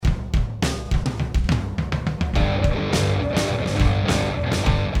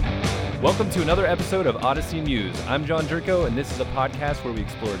Welcome to another episode of Odyssey Muse. I'm John Jerko, and this is a podcast where we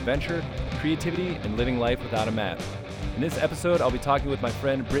explore adventure, creativity, and living life without a map. In this episode, I'll be talking with my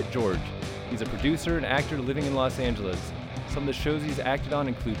friend Britt George. He's a producer and actor living in Los Angeles. Some of the shows he's acted on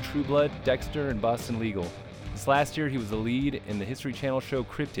include True Blood, Dexter, and Boston Legal. This last year, he was the lead in the History Channel show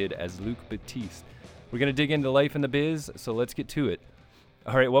Cryptid as Luke Batiste. We're going to dig into life in the biz, so let's get to it.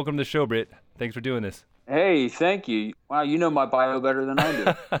 All right, welcome to the show, Britt. Thanks for doing this. Hey, thank you. Wow, you know my bio better than I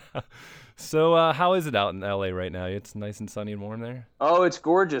do. So how is it out in LA right now? It's nice and sunny and warm there? Oh, it's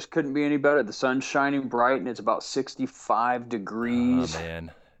gorgeous. Couldn't be any better. The sun's shining bright, and it's about 65 degrees. Oh,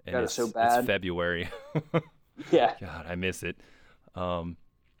 man. And God, it's so bad. It's February. Yeah. God, I miss it.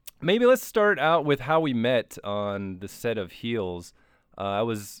 Maybe let's start out with how we met on the set of Heels. I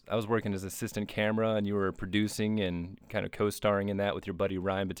was working as assistant camera, and you were producing and kind of co-starring in that with your buddy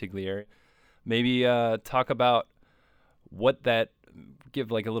Ryan Bottiglieri. Maybe talk about give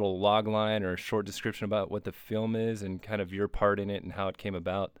like a little log line or a short description about what the film is and kind of your part in it and how it came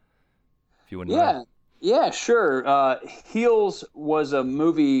about, if you wouldn't mind. Yeah, sure. Heels was a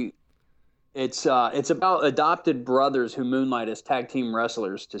movie. It's about adopted brothers who moonlight as tag team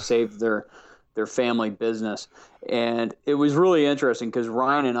wrestlers to save their family business. And it was really interesting because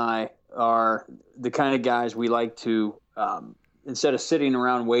Ryan and I are the kind of guys we like to instead of sitting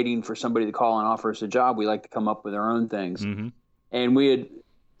around waiting for somebody to call and offer us a job, we like to come up with our own things. Mm-hmm. And we had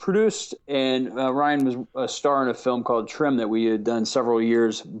produced, and Ryan was a star in a film called Trim that we had done several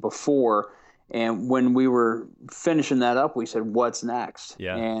years before. And when we were finishing that up, we said, what's next?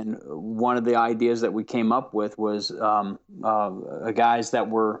 Yeah. And one of the ideas that we came up with was guys that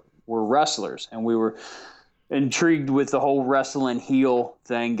were wrestlers. And we were intrigued with the whole wrestle and heel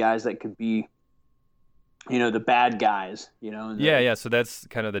thing, guys that could be, the bad guys, Yeah. So that's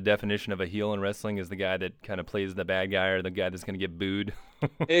kind of the definition of a heel in wrestling is the guy that kind of plays the bad guy or the guy that's going to get booed.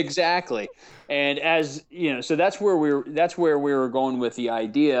 Exactly. And so that's where we were going with the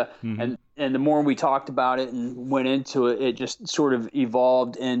idea. Mm-hmm. And the more we talked about it and went into it, it just sort of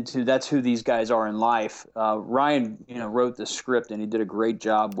evolved into that's who these guys are in life. Ryan, wrote the script and he did a great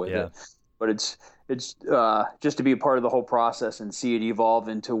job with it. But it's just to be a part of the whole process and see it evolve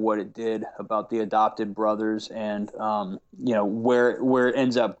into what it did about the adopted brothers and where it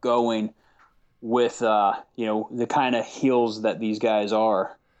ends up going with the kind of heels that these guys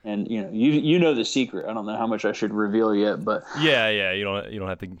are. And you know the secret. I don't know how much I should reveal yet, but yeah, you don't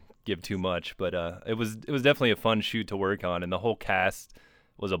have to give too much, but it was definitely a fun shoot to work on, and the whole cast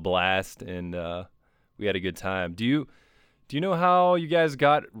was a blast, and we had a good time. Do you know how you guys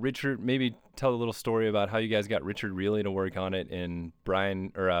got Richard? Maybe tell a little story about how you guys got Richard Reilly to work on it, and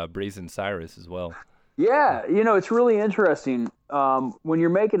Brazen Cyrus as well. Yeah, it's really interesting. When you're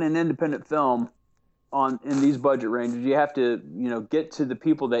making an independent film in these budget ranges, you have to get to the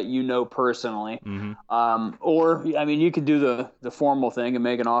people that personally. Mm-hmm. Or you could do the formal thing and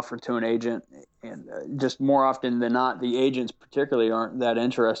make an offer to an agent, and just more often than not, the agents particularly aren't that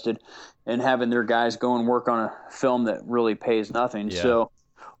interested in having their guys go and work on a film that really pays nothing. Yeah. So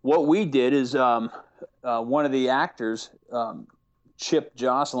what we did is one of the actors, Chip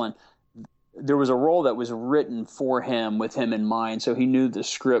Jocelyn, there was a role that was written for him with him in mind, so he knew the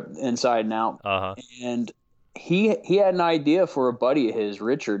script inside and out. Uh-huh. And he had an idea for a buddy of his,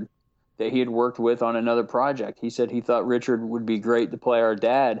 Richard, that he had worked with on another project. He said he thought Richard would be great to play our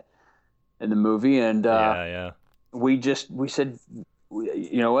dad in the movie, and we said,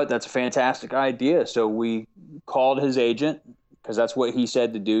 you know what, that's a fantastic idea. So we called his agent, because that's what he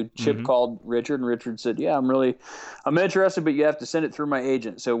said to do. Chip Mm-hmm. called Richard, and Richard said, yeah, I'm interested, but you have to send it through my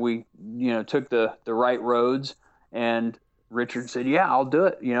agent. So we, took the right roads, and Richard said, yeah, I'll do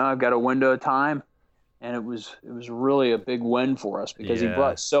it. I've got a window of time. And it was really a big win for us because he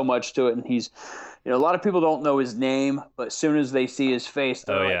brought so much to it. And he's, a lot of people don't know his name, but as soon as they see his face,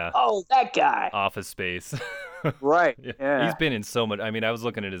 they're like, oh, that guy. Office Space. Right. Yeah. He's been in so much. I was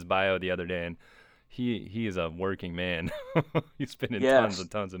looking at his bio the other day, and he is a working man. He's been in tons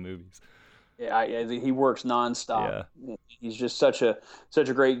and tons of movies. Yeah, he works nonstop. Yeah. He's just such a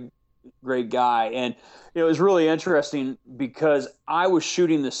great guy. And it was really interesting because I was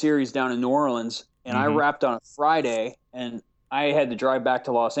shooting the series down in New Orleans, and Mm-hmm. I wrapped on a Friday, and I had to drive back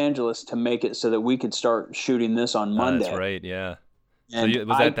to Los Angeles to make it so that we could start shooting this on Monday. That's right. Yeah. And so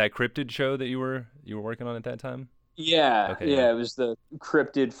was that Cryptid show that you were working on at that time? Yeah. Okay, It was the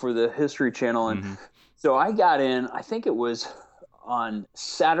Cryptid for the History Channel. And mm-hmm. so I got in, I think it was on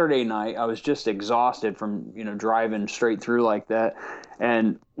Saturday night, I was just exhausted from, driving straight through like that.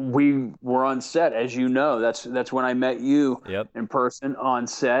 And we were on set, as you know. That's when I met you in person on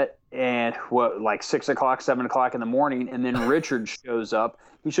set. And like 6 o'clock, 7 o'clock in the morning. And then Richard shows up.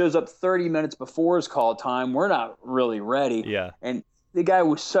 He shows up 30 minutes before his call time. We're not really ready. Yeah. And the guy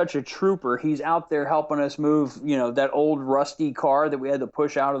was such a trooper. He's out there helping us move, that old rusty car that we had to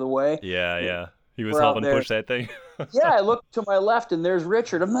push out of the way. Yeah. He was helping push that thing. Yeah, I looked to my left and there's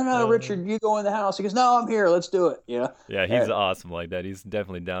Richard. I'm like, no, Richard, you go in the house. He goes, no, I'm here. Let's do it. Yeah, he's awesome like that. He's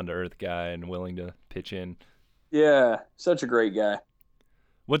definitely down to earth guy and willing to pitch in. Yeah, such a great guy.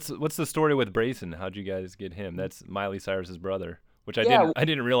 What's the story with Brayson? How'd you guys get him? That's Miley Cyrus's brother, which I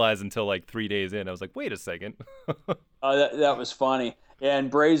didn't realize until like 3 days in. I was like, wait a second. That was funny. And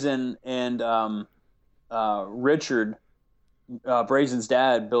Brazen and Richard, Brazen's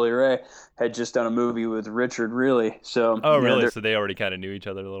dad, Billy Ray, had just done a movie with Richard, really. So. Oh, really? So they already kind of knew each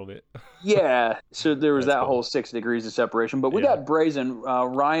other a little bit. Yeah. So there was that cool. Whole 6 degrees of separation. But we got Brazen.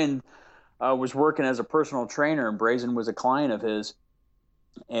 Ryan was working as a personal trainer, and Brazen was a client of his.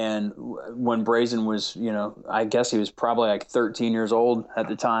 And when Brazen was, I guess he was probably like 13 years old at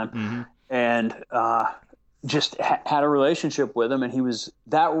the time, and just had a relationship with him. And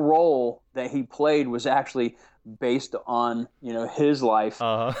that role that he played was actually based on, his life,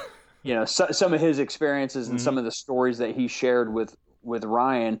 some of his experiences and some of the stories that he shared with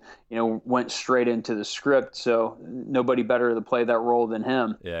Ryan, went straight into the script. So nobody better to play that role than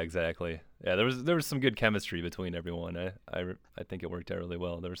him. Yeah, exactly. Yeah, there was some good chemistry between everyone. I think it worked out really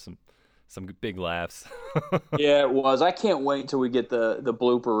well. There was some big laughs. Yeah, it was. I can't wait until we get the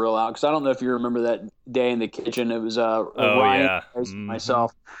blooper reel out, because I don't know if you remember that day in the kitchen. It was Ryan and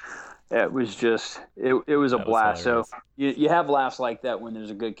myself. It was just it was a blast. So you have laughs like that when there's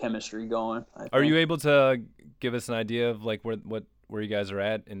a good chemistry going. Are you able to give us an idea of like where you guys are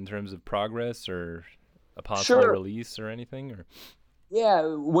at in terms of progress or a possible release or anything? Or yeah,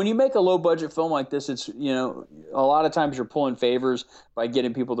 when you make a low budget film like this, it's a lot of times you're pulling favors by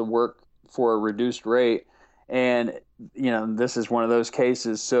getting people to work for a reduced rate, and this is one of those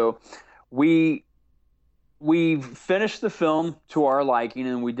cases. So we finished the film to our liking,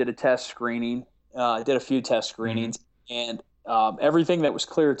 and we did a test screening. Did a few test screenings, and everything that was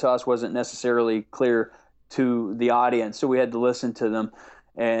clear to us wasn't necessarily clear to the audience. So we had to listen to them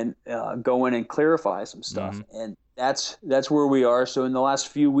and go in and clarify some stuff. And that's where we are. So in the last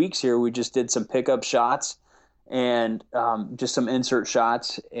few weeks here, we just did some pickup shots and just some insert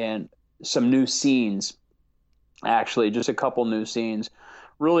shots and some new scenes. Actually, just a couple new scenes.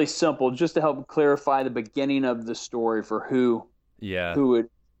 Really simple, just to help clarify the beginning of the story for who would.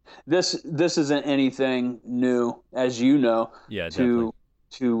 This isn't anything new, as you know. Yeah, to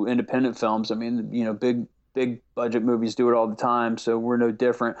independent films. I mean, big budget movies do it all the time, so we're no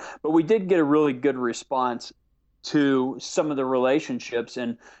different. But we did get a really good response to some of the relationships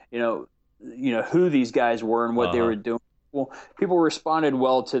and who these guys were and what they were doing. Well, people responded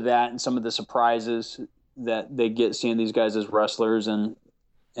well to that and some of the surprises that they get seeing these guys as wrestlers and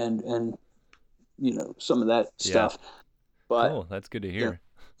some of that stuff. But cool, that's good to hear.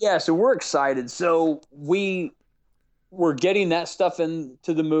 Yeah, so we're excited. So we're getting that stuff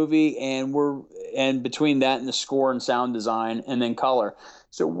into the movie, and between that and the score and sound design and then color.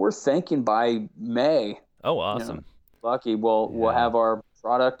 So we're thinking by May. Oh, awesome. Lucky we'll have our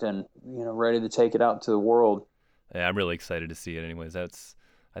product and ready to take it out to the world. Yeah, I'm really excited to see it anyways. I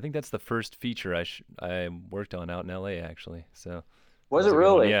think that's the first feature I worked on out in LA actually. So was it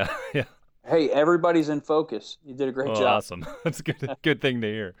really? Yeah. Yeah. Hey, everybody's in focus. You did a great job. Awesome. That's a good thing to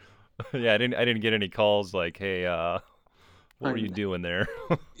hear. Yeah, I didn't get any calls like, "Hey, what were you doing there?"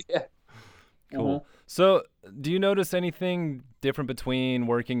 Yeah. Cool. So, do you notice anything different between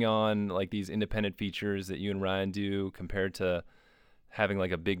working on like these independent features that you and Ryan do compared to having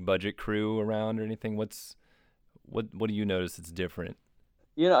like a big budget crew around or anything? What do you notice that's different?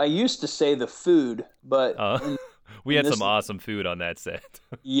 I used to say the food, but we had some awesome food on that set.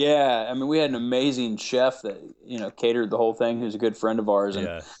 Yeah, I mean, we had an amazing chef that catered the whole thing, who's a good friend of ours,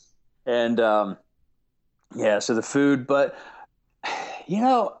 and so the food, but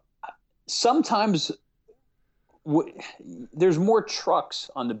sometimes there's more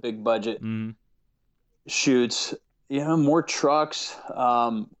trucks on the big budget shoots. More trucks.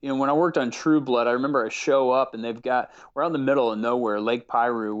 When I worked on True Blood, I remember I show up and we're out in the middle of nowhere, Lake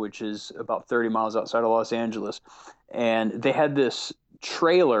Piru, which is about 30 miles outside of Los Angeles. And they had this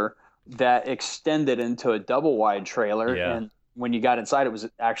trailer that extended into a double wide trailer. Yeah. And when you got inside, it was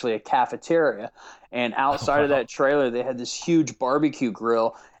actually a cafeteria. And outside of that trailer, they had this huge barbecue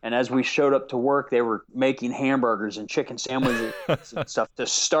grill. And as we showed up to work, they were making hamburgers and chicken sandwiches and stuff to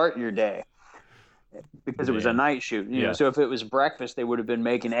start your day, because it was a night shoot. You know, so if it was breakfast, they would have been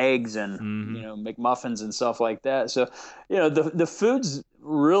making eggs and McMuffins and stuff like that. So, the food's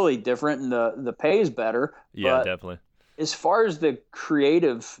really different, and the pay is better. Yeah, but definitely. as far as the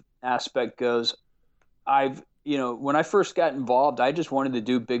creative aspect goes, when I first got involved, I just wanted to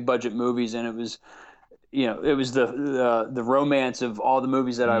do big budget movies, and it was the romance of all the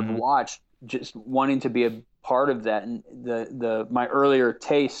movies that I've watched, just wanting to be a part of that. And my earlier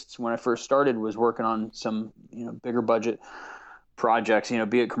tastes when I first started was working on some bigger budget projects,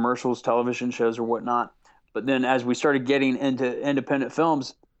 be it commercials, television shows, or whatnot. But then as we started getting into independent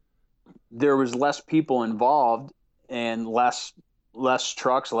films, there was less people involved and less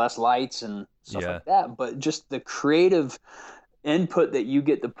trucks, less lights and stuff like that. But just the creative input that you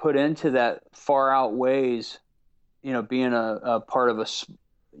get to put into that far outweighs, being a part of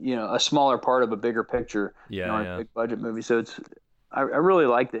a smaller part of a bigger picture, a big budget movie. So I really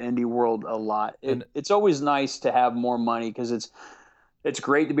like the indie world a lot. It's always nice to have more money, because it's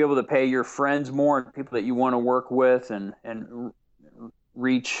great to be able to pay your friends more and people that you want to work with and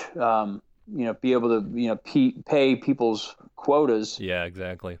reach, be able to, pay people's quotas. Yeah,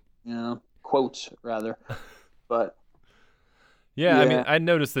 exactly. Quotes rather. But yeah, I mean, I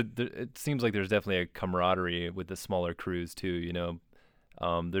noticed that it seems like there's definitely a camaraderie with the smaller crews too.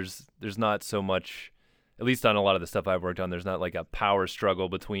 There's not so much, at least on a lot of the stuff I've worked on, there's not like a power struggle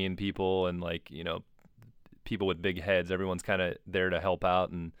between people and people with big heads. Everyone's kind of there to help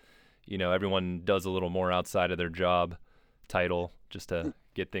out, and everyone does a little more outside of their job title just to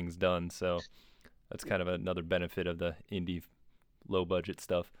get things done. So that's kind of another benefit of the indie low budget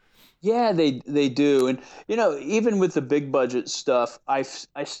stuff. Yeah, they do. And even with the big budget stuff, I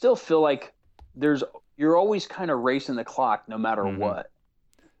still feel like you're always kind of racing the clock no matter what.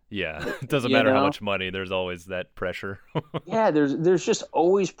 Yeah, it doesn't matter how much money, there's always that pressure. Yeah, there's just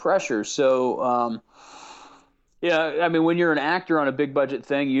always pressure. So I mean, when you're an actor on a big budget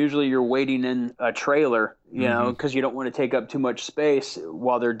thing, usually you're waiting in a trailer, because you don't want to take up too much space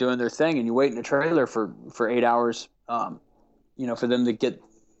while they're doing their thing, and you wait in a trailer for 8 hours, for them to get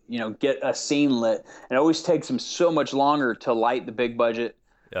a scene lit. And it always takes them so much longer to light the big budget.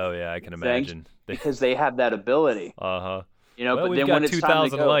 Oh yeah, I can imagine. Because they have that ability. Well, but we've then got when it's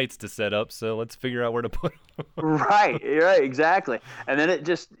 2,000 time to lights to set up, so let's figure out where to put them. Right, exactly. And then it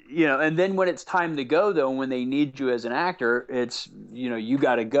just, and then when it's time to go, though, when they need you as an actor, it's, you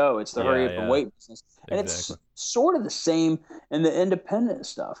got to go. It's the hurry up and wait business. And it's sort of the same in the independent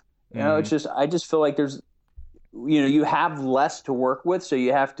stuff. It's just, I just feel like there's, you have less to work with, so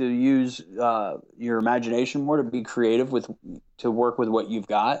you have to use your imagination more to be creative to work with what you've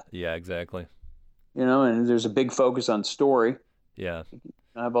got. Yeah, exactly. And there's a big focus on story. Yeah.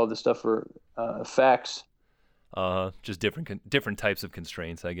 I have all this stuff for effects. Just different types of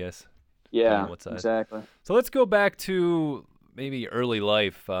constraints, I guess. Yeah, exactly. So let's go back to maybe early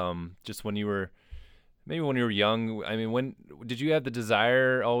life, just when you were young. I mean, when did you have the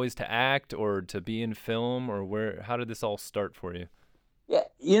desire always to act or to be in film, or how did this all start for you? Yeah,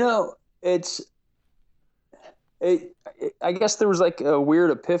 I guess there was like a weird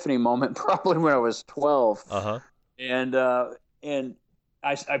epiphany moment probably when I was 12. And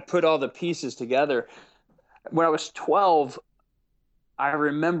I put all the pieces together. When I was 12, I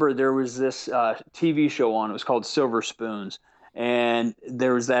remember there was this TV show on. It was called Silver Spoons. And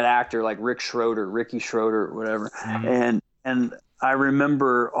there was that actor like Ricky Schroeder, whatever. And I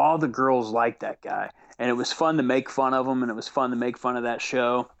remember all the girls liked that guy. And it was fun to make fun of him, and it was fun to make fun of that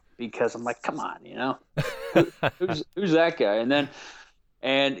show, because I'm like, come on, who's that guy?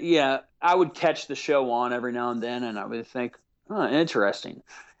 And I would catch the show on every now and then, and I would think, interesting.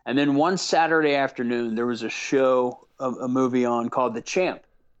 And then one Saturday afternoon, there was a movie on called The Champ.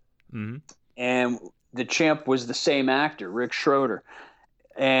 And The Champ was the same actor, Rick Schroeder.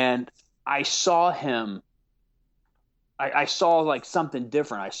 And I saw him. I saw like something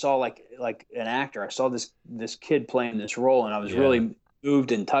different. I saw like an actor. I saw this kid playing this role, and I was really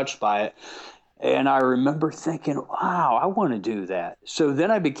moved and touched by it. And I remember thinking, wow, I want to do that. So then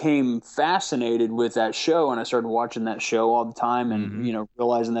I became fascinated with that show, and I started watching that show all the time, and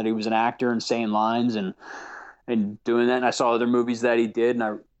realizing that he was an actor and saying lines and doing that. And I saw other movies that he did,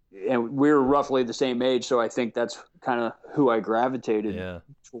 and we were roughly the same age, so I think that's kind of who I gravitated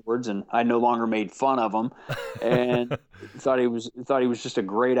towards. And I no longer made fun of him, and thought he was just a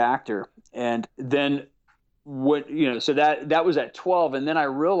great actor. And then so that was at 12, and then I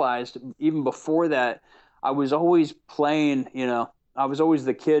realized even before that, I was always playing, I was always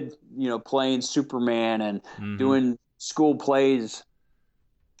the kid, playing Superman and doing school plays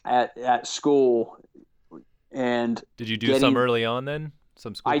at school. And did you do some early on then?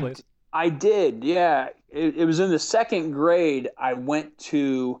 Some school plays? I did, yeah. It was in the second grade. I went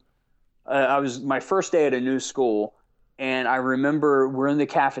to, I was my first day at a new school, and I remember we're in the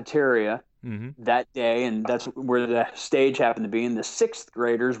cafeteria that day, and that's where the stage happened to be. And the sixth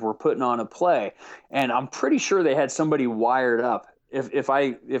graders were putting on a play, and I'm pretty sure they had somebody wired up. If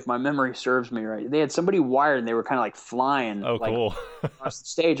my memory serves me right, they had somebody wired, and they were kind of like flying. Oh, cool! Across the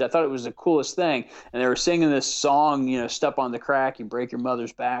stage. I thought it was the coolest thing, and they were singing this song, "Step on the crack, you break your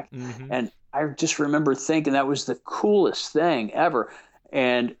mother's back," and I just remember thinking that was the coolest thing ever.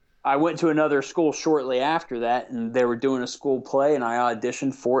 And I went to another school shortly after that, and they were doing a school play, and I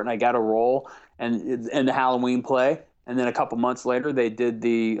auditioned for it, and I got a role in the Halloween play. And then a couple months later, they did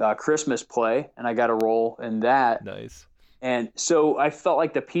the Christmas play, and I got a role in that. Nice. And so I felt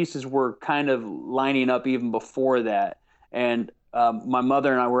like the pieces were kind of lining up even before that. And my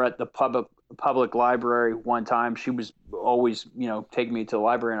mother and I were at the public library one time. She was always, taking me to the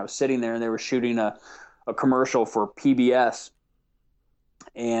library, and I was sitting there, and they were shooting a commercial for PBS.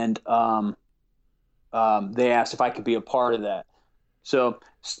 And they asked if I could be a part of that. So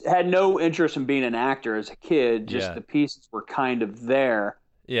had no interest in being an actor as a kid, just the pieces were kind of there.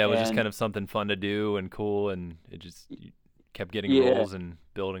 Yeah, it was just kind of something fun to do and cool, and it just you kept getting roles and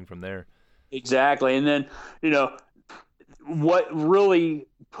building from there. Exactly. And then, what really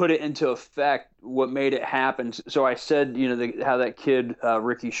put it into effect, what made it happen. So I said, how that kid,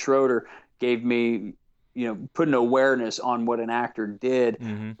 Ricky Schroeder, gave me, put an awareness on what an actor did.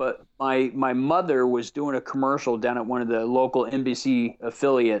 But my mother was doing a commercial down at one of the local NBC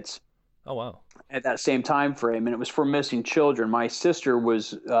affiliates. Oh, wow. At that same time frame, and it was for missing children. My sister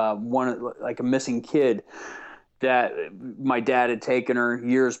was a missing kid that my dad had taken her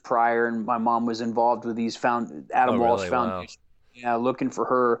years prior, and my mom was involved with these Adam Walsh Foundation, looking for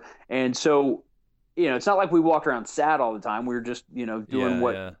her. And so, it's not like we walked around sad all the time. We were just, doing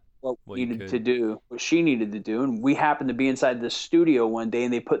what we needed to do, what she needed to do. And we happened to be inside the studio one day,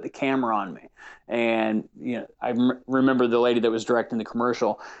 and they put the camera on me. And, I remember the lady that was directing the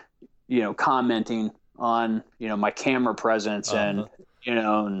commercial, commenting on, my camera presence and,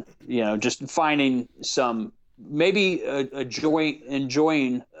 just finding some, maybe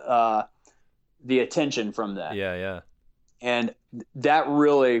enjoying the attention from that. Yeah. And that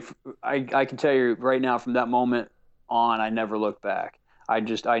really, I can tell you right now, from that moment on, I never looked back. I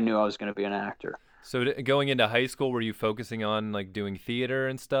knew I was going to be an actor. So going into high school, were you focusing on like doing theater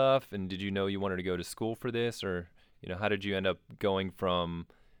and stuff? And did you know you wanted to go to school for this, or, how did you end up going from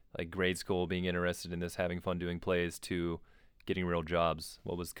like grade school, being interested in this, having fun doing plays, to getting real jobs?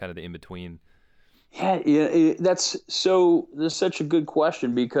 What was kind of the in between? Yeah, that's such a good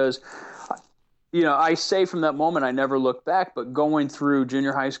question, because, I say from that moment I never looked back. But going through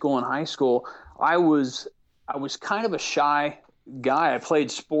junior high school and high school, I was kind of a shy guy. I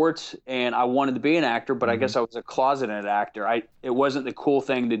played sports, and I wanted to be an actor, but I guess I was a closeted actor. It wasn't the cool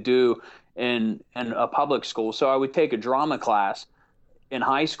thing to do in a public school. So I would take a drama class in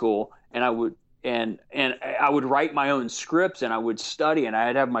high school, and I would I would write my own scripts, and I would study, and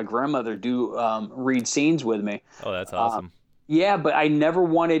I'd have my grandmother read scenes with me. Oh, that's awesome. Yeah, but I never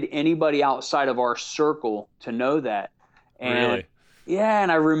wanted anybody outside of our circle to know that. And, really? Yeah,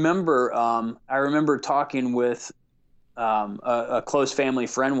 and I remember talking with a close family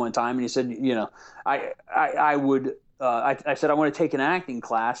friend one time, and he said, I said I want to take an acting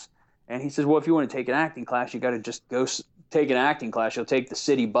class, and he says, well, if you want to take an acting class, you got to just go take an acting class. You'll take the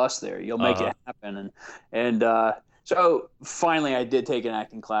city bus there. You'll make it happen. And so finally I did take an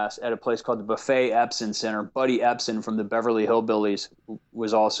acting class at a place called the Buffet Epson Center. Buddy Epson from the Beverly Hillbillies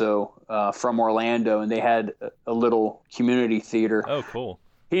was also from Orlando, and they had a little community theater. Oh, cool.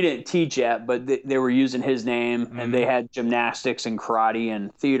 He didn't teach yet, but they were using his name, and they had gymnastics and karate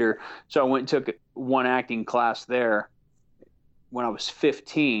and theater. So I went and took one acting class there when I was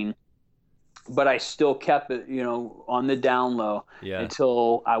 15. But I still kept it, on the down low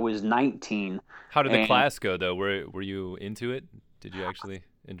until I was 19. How did the class go, though? Were you into it? Did you actually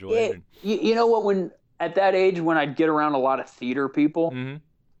enjoy it? You know what? When at that age, when I'd get around a lot of theater people,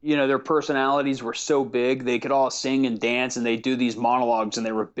 their personalities were so big. They could all sing and dance, and they'd do these monologues, and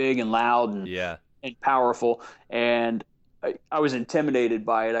they were big and loud and powerful. And I was intimidated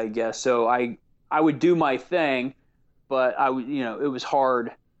by it, I guess. So I would do my thing, but it was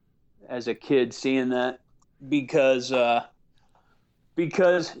hard as a kid seeing that, because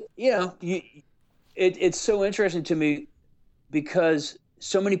it's so interesting to me, because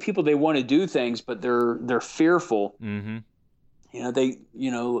so many people, they want to do things, but they're fearful. Mm-hmm.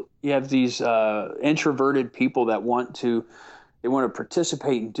 You have these introverted people that want to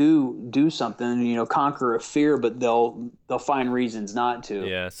participate and do something, conquer a fear, but they'll find reasons not to.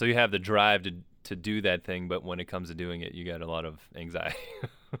 Yeah. So you have the drive to do that thing, but when it comes to doing it, you got a lot of anxiety.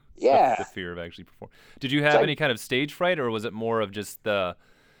 Yeah. The fear of actually performing. Did you have any kind of stage fright, or was it more of just the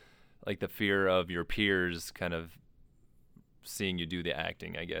fear of your peers kind of seeing you do the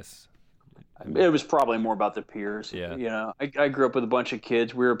acting, I guess? It was probably more about the peers. Yeah. I grew up with a bunch of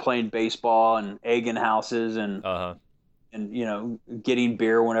kids. We were playing baseball and egging houses and getting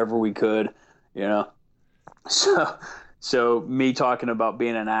beer whenever we could. So me talking about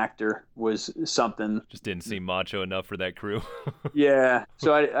being an actor was something. Just didn't seem macho enough for that crew. Yeah.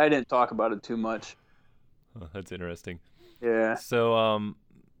 So I didn't talk about it too much. Oh, that's interesting. Yeah. So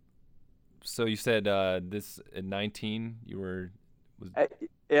so you said this at 19 you were.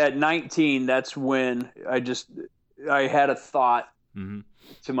 At 19, that's when I had a thought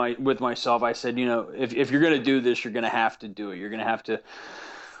with myself. I said, if you're going to do this, you're going to have to do it. You're going to have to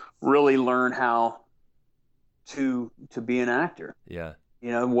really learn how to be an actor. Yeah.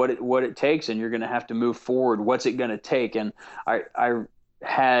 What it takes, and you're going to have to move forward. What's it going to take? And I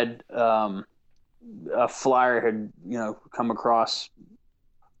had a flyer had come across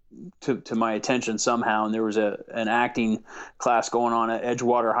to my attention somehow, and there was an acting class going on at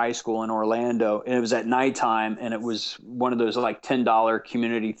Edgewater High School in Orlando, and it was at nighttime, and it was one of those like $10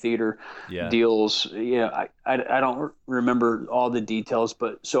 community theater deals. I don't remember all the details,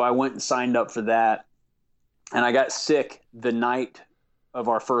 but so I went and signed up for that, and I got sick the night of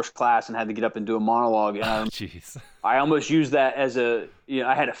our first class and had to get up and do a monologue. And jeez. I almost used that as I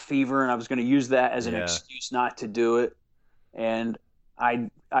had a fever, and I was going to use that as an excuse not to do it, and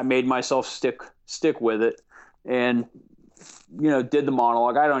I made myself stick with it, and did the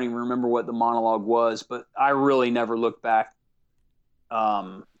monologue. I don't even remember what the monologue was, but I really never looked back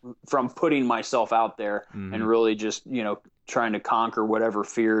from putting myself out there and really just trying to conquer whatever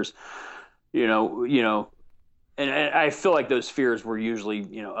fears and I feel like those fears were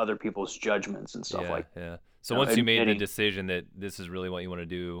usually other people's judgments and stuff like that. Yeah. So once you made the decision that this is really what you want to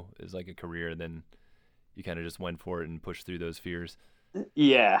do is like a career, then you kind of just went for it and pushed through those fears.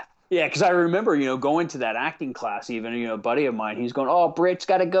 Yeah, because I remember, going to that acting class. Even a buddy of mine, he's going, "Oh, Britt's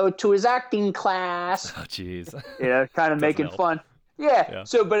got to go to his acting class." Oh, jeez. Kind of making fun. Yeah.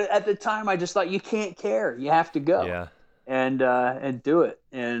 So, but at the time, I just thought, you can't care. You have to go. Yeah. And do it.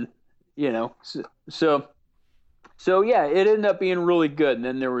 And so yeah, it ended up being really good. And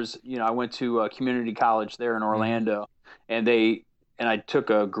then there was, I went to a community college there in Orlando, and I took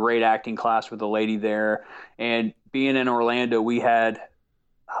a great acting class with a lady there. And being in Orlando, we had,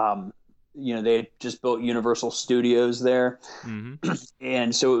 they had just built Universal Studios there.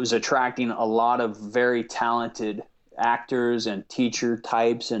 And so it was attracting a lot of very talented actors and teacher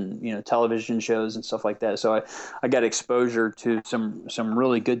types and, television shows and stuff like that. So I got exposure to some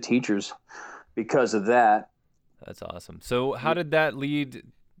really good teachers because of that. That's awesome. So how did that lead?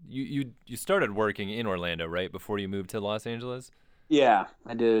 You started working in Orlando, right, before you moved to Los Angeles? Yeah,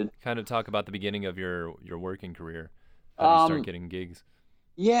 I did. Kind of talk about the beginning of your working career. How did you start getting gigs?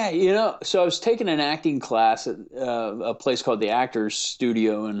 Yeah, so I was taking an acting class at a place called the Actors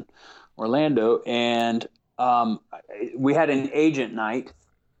Studio in Orlando, and we had an agent night.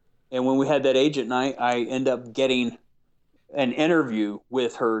 And when we had that agent night, I ended up getting an interview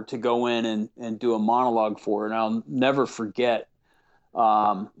with her to go in and do a monologue for her. And I'll never forget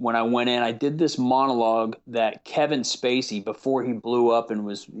when I went in, I did this monologue that Kevin Spacey, before he blew up and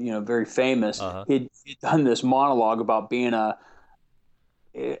was, very famous, he'd done this monologue about being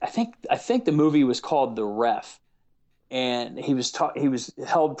I think the movie was called The Ref. And he was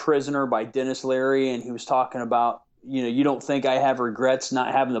held prisoner by Dennis Leary, and he was talking about, you don't think I have regrets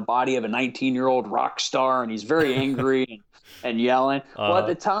not having the body of a 19-year-old rock star, and he's very angry and yelling. Well, at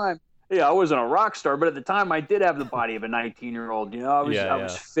the time, I wasn't a rock star, but at the time I did have the body of a 19-year-old. I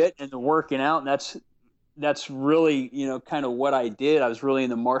was fit and working out, and that's really, kind of what I did. I was really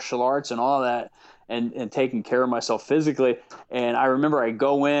into martial arts and all that, and taking care of myself physically. And I remember I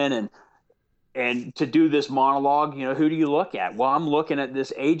go in and to do this monologue, who do you look at? Well, I'm looking at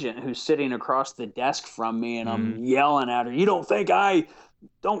this agent who's sitting across the desk from me, and I'm yelling at her, "You don't think I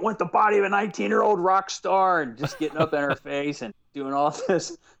don't want the body of a 19-year-old rock star?" And just getting up in her face and doing all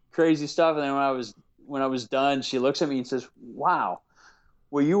this crazy stuff. And then when I was done, she looks at me and says, "Wow,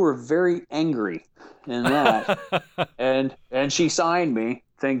 well, you were very angry in that." and she signed me.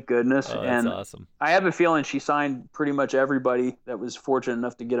 Thank goodness. Oh, that's awesome. I have a feeling she signed pretty much everybody that was fortunate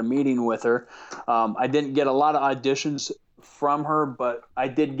enough to get a meeting with her. I didn't get a lot of auditions from her, but I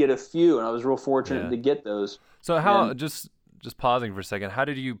did get a few, and I was real fortunate to get those. So how, just pausing for a second, how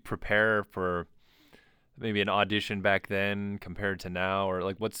did you prepare for maybe an audition back then compared to now? Or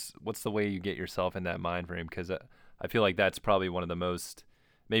like, what's the way you get yourself in that mind frame? Because I feel like that's probably one of the most,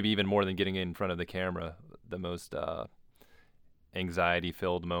 maybe even more than getting in front of the camera, the most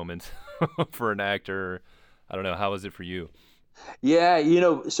anxiety-filled moments for an actor. I don't know. How was it for you? Yeah,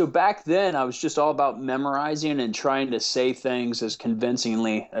 so back then I was just all about memorizing and trying to say things as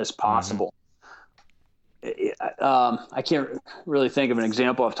convincingly as possible. I can't really think of an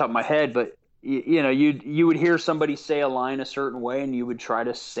example off the top of my head, but you would hear somebody say a line a certain way, and you would try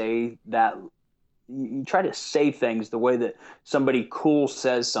to say that. You try to say things the way that somebody cool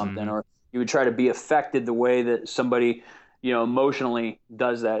says something, or you would try to be affected the way that somebody, emotionally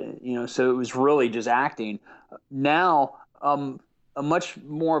does that. So it was really just acting. Now, I'm much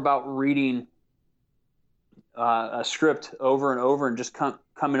more about reading a script over and over and just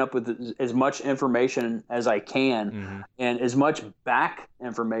coming up with as much information as I can, and as much back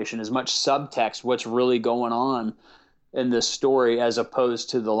information, as much subtext, what's really going on in this story, as opposed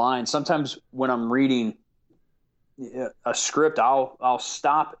to the line. Sometimes when I'm reading a script, I'll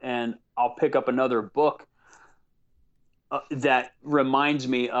stop and I'll pick up another book that reminds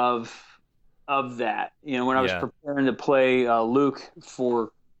me of that. When I was preparing to play Luke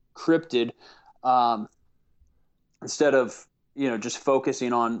for Cryptid, instead of just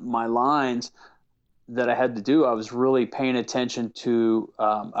focusing on my lines that I had to do, I was really paying attention to.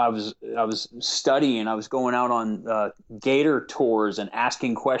 I was studying. I was going out on gator tours and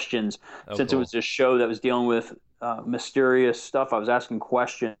asking questions. Since it was a show that was dealing with mysterious stuff, I was asking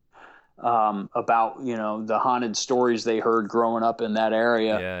questions about the haunted stories they heard growing up in that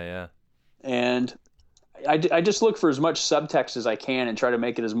area. Yeah. And I just look for as much subtext as I can and try to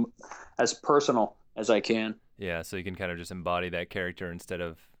make it as personal as I can. Yeah, so you can kind of just embody that character instead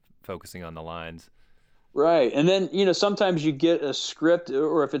of focusing on the lines. Right. And then, sometimes you get a script,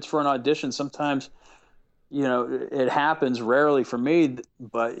 or if it's for an audition, sometimes, it happens, rarely for me,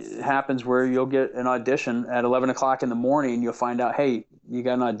 but it happens where you'll get an audition at 11 o'clock in the morning, and you'll find out, hey, you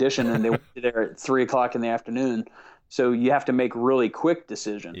got an audition, and they want you there at 3 o'clock in the afternoon. So you have to make really quick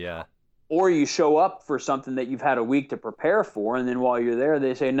decisions. Yeah. Or you show up for something that you've had a week to prepare for, and then while you're there,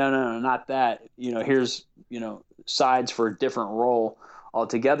 they say, no, not that. Here's, sides for a different role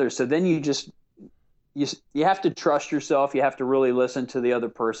altogether. So then you have to trust yourself. You have to really listen to the other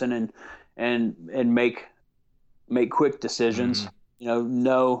person and make quick decisions.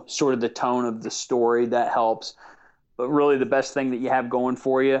 Know sort of the tone of the story. That helps. But really, the best thing that you have going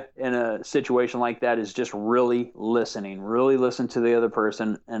for you in a situation like that is just really listening. Really listen to the other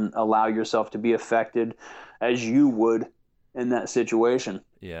person and allow yourself to be affected as you would in that situation.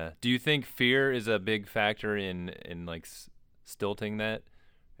 Yeah. Do you think fear is a big factor in like stilting that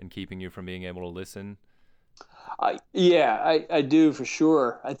and keeping you from being able to listen? I do, for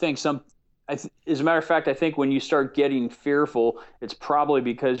sure. I think as a matter of fact, I think when you start getting fearful, it's probably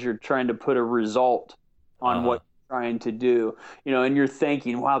because you're trying to put a result on what trying to do, and you're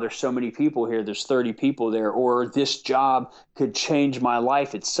thinking, wow, there's so many people here, there's 30 people there, or this job could change my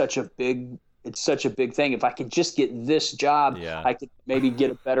life. It's such a big thing. If I could just get this job, I could maybe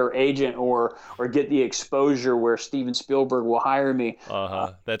get a better agent or get the exposure where Steven Spielberg will hire me.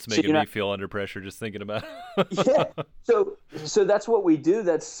 That's making me feel under pressure just thinking about it. Yeah. So that's what we do.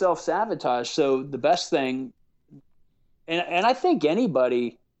 That's self-sabotage. So the best thing, and I think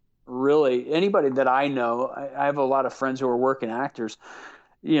anybody that I know, I have a lot of friends who are working actors,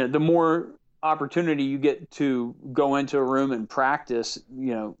 the more opportunity you get to go into a room and practice,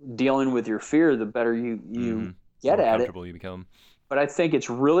 dealing with your fear, the better you get at it. Comfortable you become. But I think it's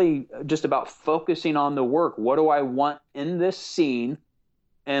really just about focusing on the work. What do I want in this scene,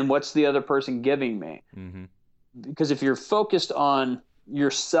 and what's the other person giving me? Because if you're focused on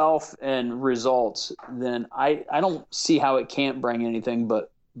yourself and results, then I don't see how it can't bring anything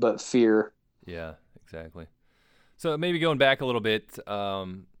but fear. Yeah, exactly. So maybe going back a little bit,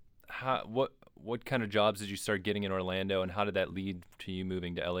 what kind of jobs did you start getting in Orlando, and how did that lead to you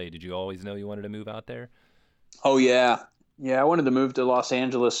moving to LA? Did you always know you wanted to move out there? Oh yeah. I wanted to move to Los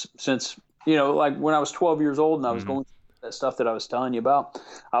Angeles since, like when I was 12 years old and I was going through that stuff that I was telling you about.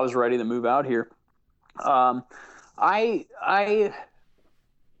 I was ready to move out here. I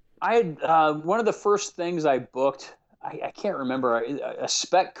had one of the first things I booked, I can't remember, a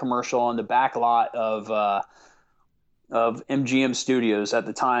spec commercial on the back lot of MGM Studios at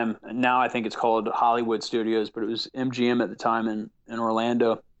the time. Now I think it's called Hollywood Studios, but it was MGM at the time in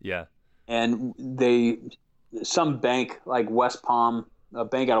Orlando. Yeah. And some bank like West Palm a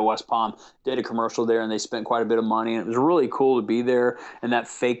bank out of West Palm did a commercial there, and they spent quite a bit of money, and it was really cool to be there in that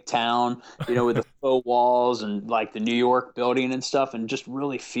fake town, with the faux walls and like the New York building and stuff, and just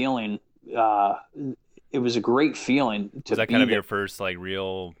really feeling. It was a great feeling to. Was that be kind of there. your first like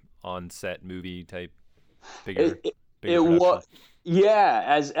real on-set movie type? It production? was, yeah.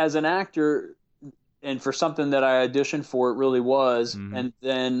 As an actor, and for something that I auditioned for, it really was. Mm-hmm.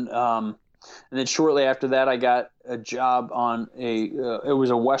 And then shortly after that, I got a job on it was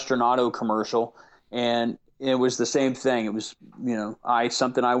a Western Auto commercial, and it was the same thing. It was,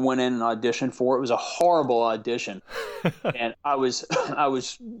 something I went in and auditioned for. It was a horrible audition. And I was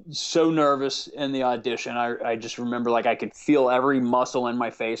so nervous in the audition. I just remember like I could feel every muscle in my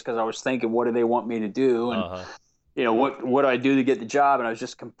face because I was thinking, what do they want me to do? And, what do I do to get the job? And I was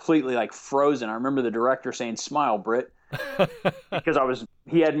just completely like frozen. I remember the director saying, "Smile, Britt," because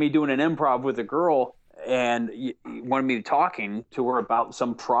he had me doing an improv with a girl, and he wanted me talking to her about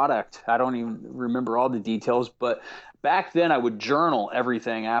some product. I don't even remember all the details, but back then I would journal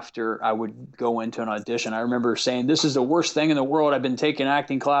everything after I would go into an audition. I remember saying, "This is the worst thing in the world. I've been taking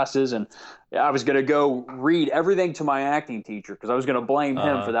acting classes," and I was going to go read everything to my acting teacher because I was going to blame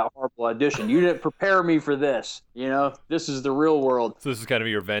him for that horrible audition. "You didn't prepare me for this. This is the real world." So this is kind of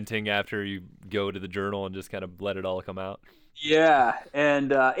your venting after you go to the journal and just kind of let it all come out. Yeah,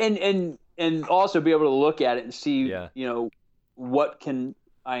 and also be able to look at it and see, what can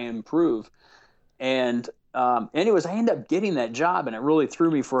I improve. And anyways, I ended up getting that job, and it really threw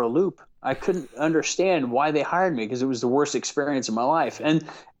me for a loop. I couldn't understand why they hired me because it was the worst experience of my life. And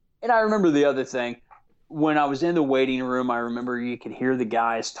I remember the other thing. When I was in the waiting room, I remember you could hear the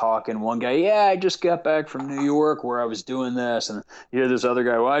guys talking. One guy, "Yeah, I just got back from New York where I was doing this." And you hear this other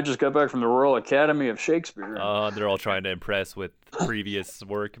guy, "Well, I just got back from the Royal Academy of Shakespeare." They're all trying to impress with previous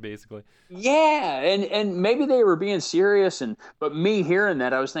work, basically. Yeah, and maybe they were being serious, but me hearing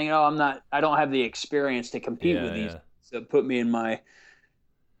that, I was thinking, I don't have the experience to compete with these. So it put me in my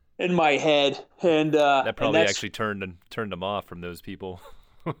head, and that probably actually turned them off from those people.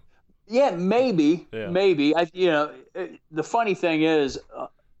 Yeah, maybe. The funny thing is,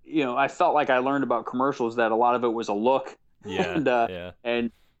 I felt like I learned about commercials that a lot of it was a look. Yeah.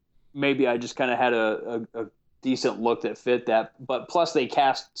 And maybe I just kind of had a decent look that fit that. But plus, they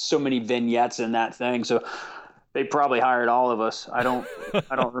cast so many vignettes in that thing, so they probably hired all of us. I don't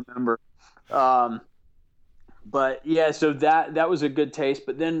remember. But yeah, so that was a good taste.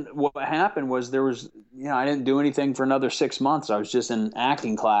 But then what happened was there was, I didn't do anything for another 6 months. I was just in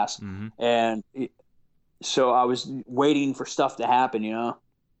acting class. Mm-hmm. And so I was waiting for stuff to happen,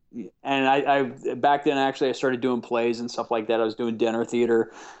 And I back then, actually, I started doing plays and stuff like that. I was doing dinner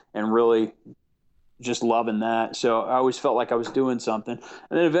theater and really just loving that. So I always felt like I was doing something.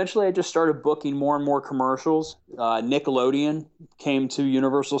 And then eventually I just started booking more and more commercials. Nickelodeon came to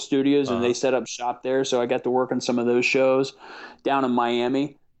Universal Studios and they set up shop there. So I got to work on some of those shows down in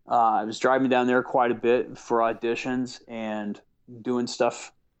Miami. I was driving down there quite a bit for auditions and doing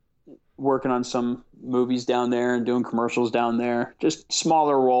stuff, working on some movies down there and doing commercials down there. Just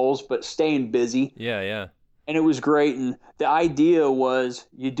smaller roles, but staying busy. Yeah. And it was great. And the idea was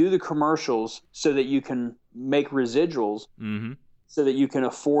you do the commercials so that you can make residuals, so that you can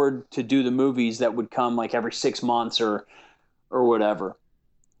afford to do the movies that would come like every 6 months or whatever,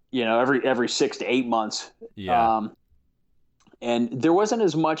 every 6 to 8 months. Yeah. And there wasn't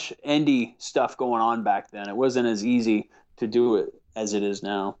as much indie stuff going on back then. It wasn't as easy to do it as it is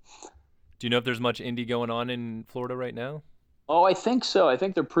now. Do you know if there's much indie going on in Florida right now? Oh, I think so. I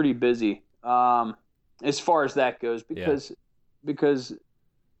think they're pretty busy. As far as that goes, because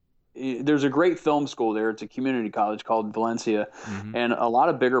there's a great film school there. It's a community college called Valencia, and a lot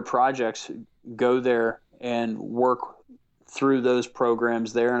of bigger projects go there and work through those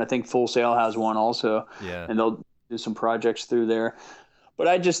programs there. And I think Full Sail has one also, and they'll do some projects through there. But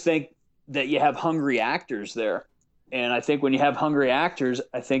I just think that you have hungry actors there, and I think when you have hungry actors,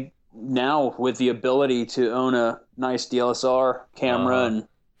 I think now with the ability to own a nice DSLR camera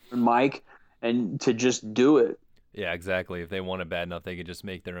and mic, and to just do it. Yeah, exactly. If they want it bad enough, they could just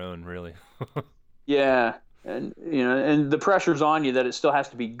make their own, really. Yeah. And, and the pressure's on you that it still has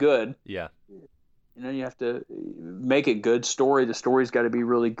to be good. Yeah. You have to make it good story. The story's got to be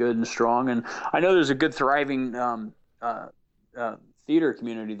really good and strong. And I know there's a good thriving theater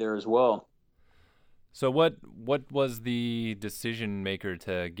community there as well. So what was the decision maker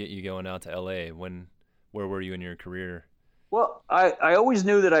to get you going out to LA? Where were you in your career? Well, I always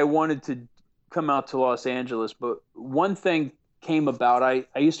knew that I wanted to come out to Los Angeles, but one thing came about. I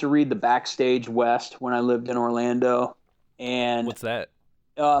used to read the Backstage West when I lived in Orlando. And what's that?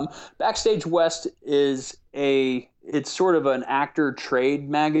 Backstage West it's sort of an actor trade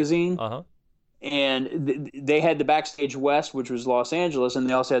magazine. Uh-huh. And they had the Backstage West, which was Los Angeles, and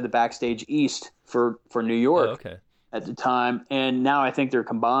they also had the Backstage East for New Oh, York okay. at the time. And now I think they're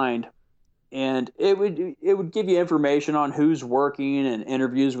combined. And it would give you information on who's working and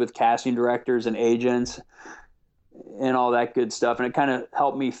interviews with casting directors and agents and all that good stuff. And it kind of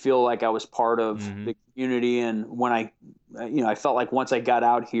helped me feel like I was part of the community. And when I felt like once I got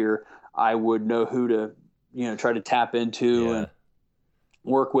out here, I would know who to, try to tap into and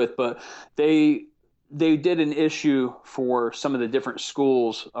work with. But they did an issue for some of the different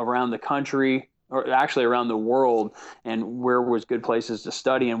schools around the country, or actually around the world, and where was good places to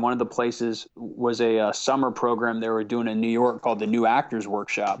study. And one of the places was a summer program they were doing in New York called the New Actors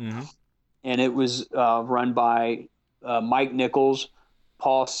Workshop. And it was run by Mike Nichols,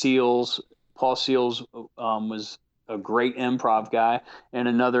 Paul Seals. Paul Seals was a great improv guy, and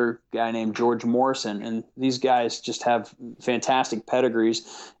another guy named George Morrison. And these guys just have fantastic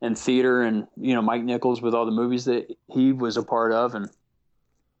pedigrees in theater, and Mike Nichols with all the movies that he was a part of. And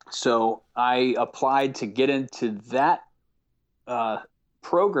so I applied to get into that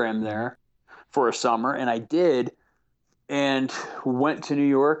program there for a summer, and I did, and went to New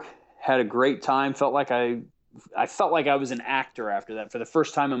York, had a great time. Felt like I felt like I was an actor after that. For the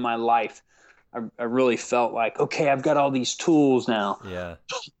first time in my life, I really felt like, okay, I've got all these tools now. Yeah.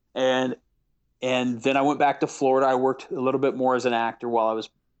 And then I went back to Florida. I worked a little bit more as an actor while I was,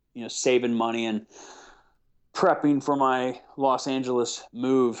 saving money and prepping for my Los Angeles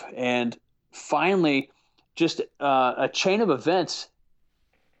move. And finally, just a chain of events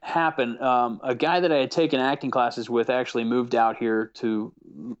happened. A guy that I had taken acting classes with actually moved out here to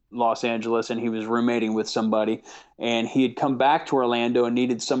Los Angeles, and he was roommating with somebody, and he had come back to Orlando and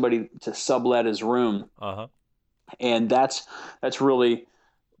needed somebody to sublet his room. And that's really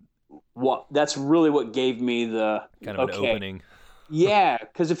what gave me the kind of an opening. Yeah,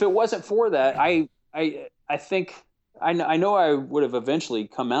 because if it wasn't for that, I think I know I would have eventually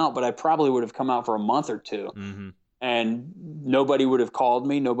come out, but I probably would have come out for a month or two. And nobody would have called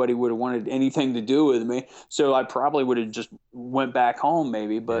me. Nobody would have wanted anything to do with me. So I probably would have just went back home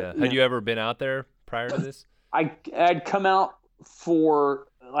maybe. But had you ever been out there prior to this? I'd come out for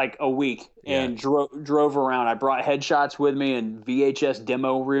like a week and drove around. I brought headshots with me and VHS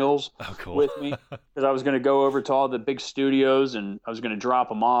demo reels with me because I was going to go over to all the big studios and I was going to drop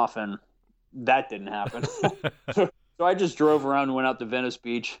them off, and that didn't happen. So I just drove around and went out to Venice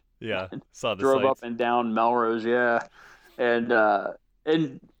Beach. Yeah, saw the drove sights. up and down Melrose, and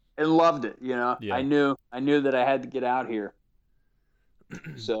loved it. I knew that I had to get out here.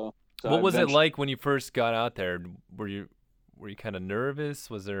 So what was it like when you first got out there? Were you kind of nervous?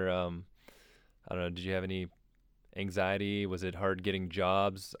 Was there I don't know, did you have any anxiety? Was it hard getting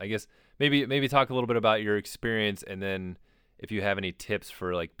jobs? I guess maybe talk a little bit about your experience, and then if you have any tips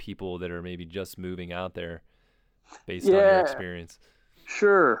for like people that are maybe just moving out there based on your experience.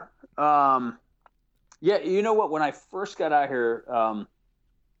 Sure. You know what? When I first got out here,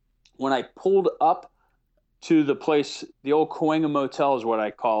 when I pulled up to the place, the old Cahuenga Motel is what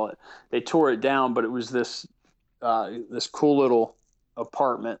I call it. They tore it down, but it was this cool little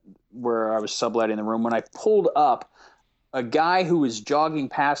apartment where I was subletting the room. When I pulled up, a guy who was jogging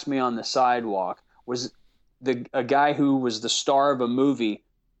past me on the sidewalk was a guy who was the star of a movie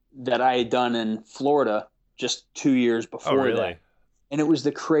that I had done in Florida just 2 years before. Oh, really? that. And it was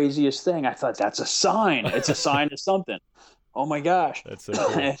the craziest thing. I thought, that's a sign. It's a sign of something. Oh, my gosh. That's so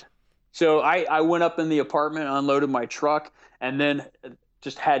cool. So I went up in the apartment, unloaded my truck, and then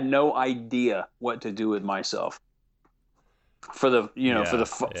just had no idea what to do with myself for the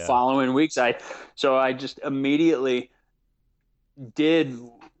following weeks. So I just immediately did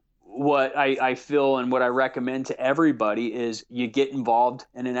what I feel and what I recommend to everybody is you get involved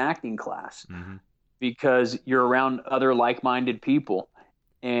in an acting class. Because you're around other like-minded people.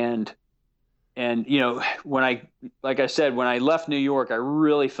 And when I left New York, I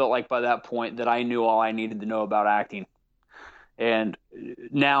really felt like by that point that I knew all I needed to know about acting. And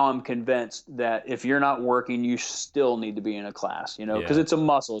now I'm convinced that if you're not working, you still need to be in a class, because it's a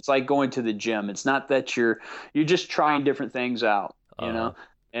muscle. It's like going to the gym. It's not that you're just trying different things out,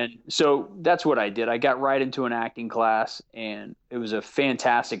 And so that's what I did. I got right into an acting class, and it was a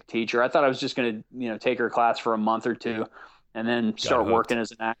fantastic teacher. I thought I was just going to, take her class for a month or two and then start working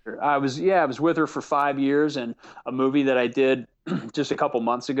as an actor. I was with her for 5 years, and a movie that I did just a couple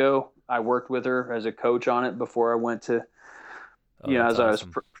months ago, I worked with her as a coach on it before I went to, as I was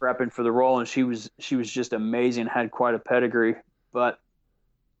prepping for the role, and she was just amazing, had quite a pedigree. But,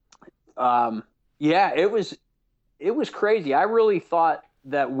 it was crazy. I really thought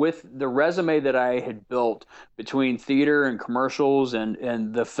that with the resume that I had built between theater and commercials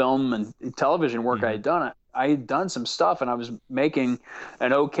and the film and television work I had done some stuff, and I was making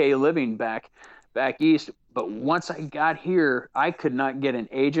an okay living back east. But once I got here, I could not get an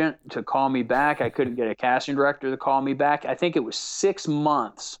agent to call me back. I couldn't get a casting director to call me back. I think it was 6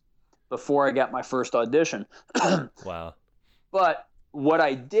 months before I got my first audition. Wow. But what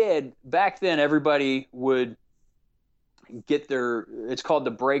I did back then, everybody would get it's called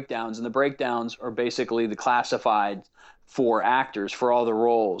the breakdowns, and the breakdowns are basically the classified for actors for all the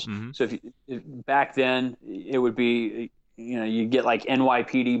roles. So if back then it would be, you get like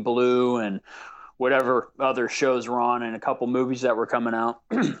NYPD Blue and whatever other shows were on and a couple movies that were coming out.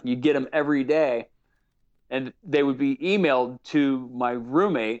 You get them every day, and they would be emailed to my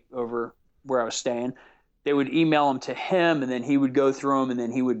roommate over where I was staying. They would email them to him, and then he would go through them, and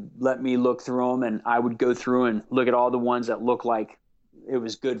then he would let me look through them, and I would go through and look at all the ones that looked like it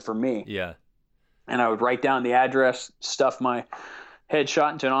was good for me. Yeah. And I would write down the address, stuff my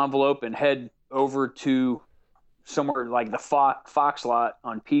headshot into an envelope, and head over to somewhere like the Fox lot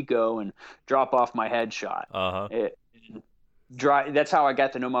on Pico and drop off my headshot. That's how I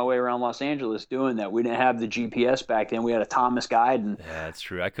got to know my way around Los Angeles doing that. We didn't have the GPS back then. We had a Thomas guide. And yeah, that's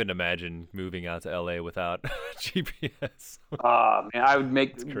true. I couldn't imagine moving out to LA without GPS. Man, I would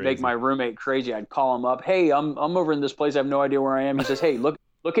make my roommate crazy. I'd call him up. Hey, I'm over in this place. I have no idea where I am. He says, hey, look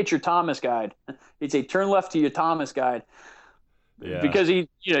at your Thomas guide. He'd say, turn left to your Thomas guide. Yeah. Because you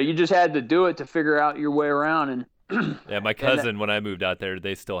just had to do it to figure out your way around. And yeah, my cousin, when I moved out there,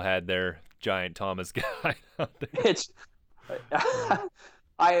 they still had their giant Thomas guide out there. It's if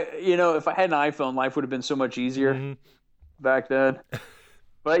I had an iPhone, life would have been so much easier back then.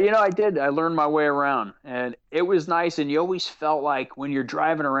 But I learned my way around, and it was nice. And you always felt like when you're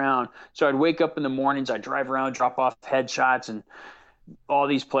driving around. So I'd wake up in the mornings, I'd drive around, drop off headshots and all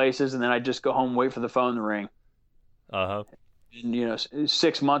these places, and then I'd just go home and wait for the phone to ring. And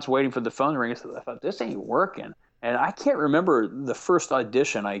 6 months waiting for the phone to ring, I thought, this ain't working. And I can't remember the first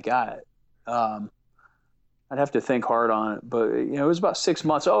audition I got. I'd have to think hard on it, but it was about 6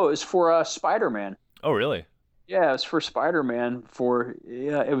 months. Oh, it was for Spider-Man. Oh, really? Yeah, it was for Spider-Man.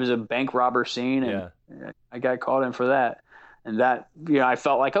 It was a bank robber scene, and I got called in for that. And that, I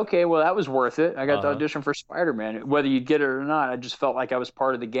felt like, okay, well, that was worth it. I got the audition for Spider-Man. Whether you get it or not, I just felt like I was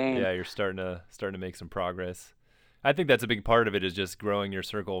part of the game. Yeah, you're starting to make some progress. I think that's a big part of it, is just growing your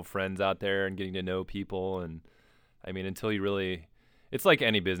circle of friends out there and getting to know people. And I mean, until you really, it's like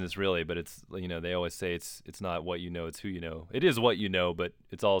any business really, but it's, they always say it's not what you know, it's who you know. It is what you know, but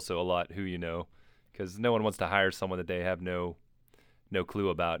it's also a lot who you know, because no one wants to hire someone that they have no clue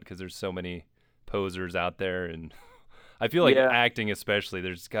about, because there's so many posers out there. And I feel like acting especially,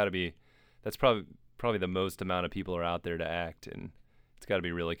 there's got to be, that's probably the most amount of people are out there to act, and it's got to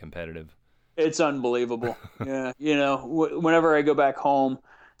be really competitive. It's unbelievable. Yeah. Whenever I go back home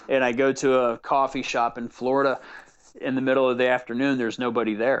and I go to a coffee shop in Florida in the middle of the afternoon, there's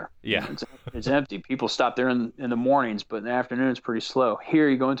nobody there. Yeah. It's empty. People stop there in the mornings, but in the afternoon it's pretty slow. Here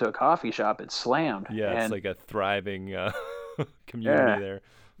you go into a coffee shop, it's slammed. Yeah, it's like a thriving community there.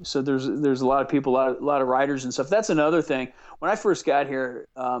 So there's a lot of people, a lot of writers and stuff. That's another thing. When I first got here,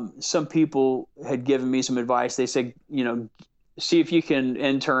 some people had given me some advice. They said, see if you can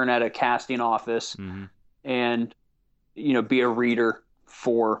intern at a casting office and, be a reader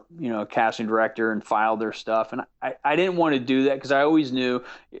for, a casting director and file their stuff. And I didn't want to do that, because I always knew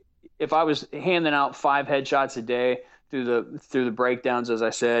if I was handing out 5 headshots a day through the breakdowns, as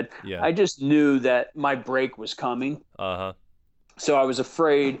I said, I just knew that my break was coming. So I was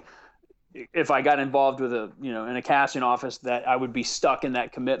afraid if I got involved with in a casting office that I would be stuck in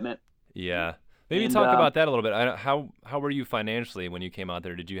that commitment. Yeah. Maybe talk about that a little bit. How were you financially when you came out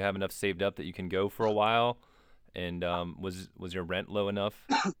there? Did you have enough saved up that you can go for a while? And was your rent low enough?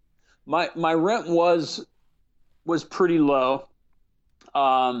 My rent was pretty low.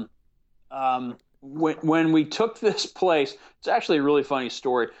 When we took this place, it's actually a really funny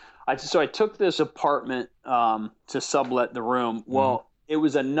story. I took this apartment to sublet the room. Well, it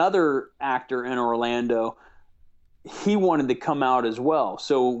was another actor in Orlando. He wanted to come out as well.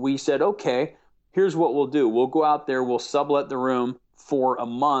 So we said, okay, here's what we'll do. We'll go out there, we'll sublet the room for a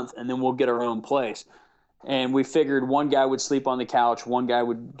month, and then we'll get our own place. And we figured one guy would sleep on the couch, one guy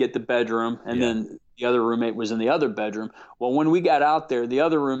would get the bedroom, and then the other roommate was in the other bedroom. Well, when we got out there, the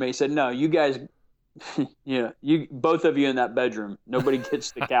other roommate said, no, you guys, you both of you in that bedroom. Nobody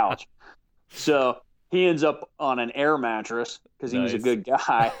gets the couch. So he ends up on an air mattress because he was a good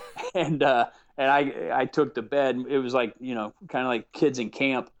guy. And I took the bed. It was like, kind of like kids in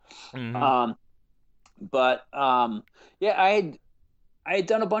camp. I I had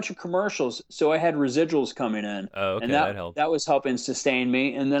done a bunch of commercials, so I had residuals coming in, Oh, and okay, that helped. that was helping sustain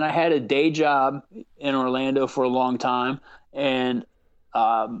me. And then I had a day job in Orlando for a long time, and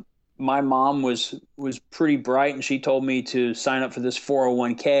my mom was pretty bright, and she told me to sign up for this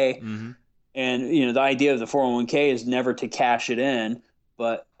 401k. Mm-hmm. And the idea of the 401k is never to cash it in,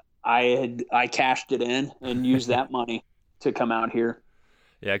 but I cashed it in and used that money to come out here.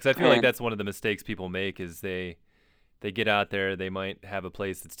 Yeah, because I feel like that's one of the mistakes people make is they get out there, they might have a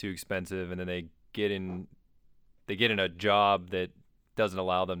place that's too expensive, and then they get in a job that doesn't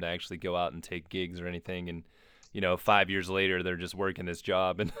allow them to actually go out and take gigs or anything, and 5 years later they're just working this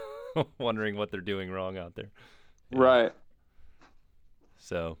job and wondering what they're doing wrong out there. Yeah. Right.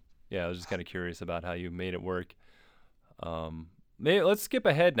 So yeah, I was just kind of curious about how you made it work. Maybe let's skip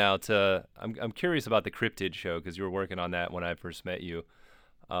ahead now to I'm curious about the Cryptid show because you were working on that when I first met you.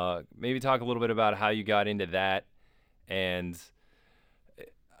 Maybe talk a little bit about how you got into that and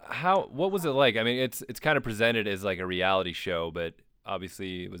what was it like? I mean, it's kind of presented as like a reality show, but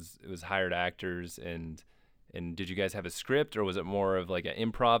obviously it was hired actors and did you guys have a script or was it more of like an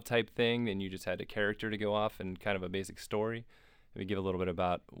improv type thing and you just had a character to go off and kind of a basic story? Maybe give a little bit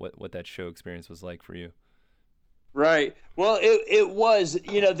about what that show experience was like for you. Right. Well, it was,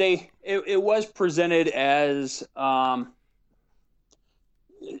 it was presented as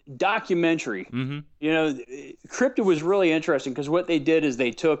documentary. Mm-hmm. Cryptid was really interesting because what they did is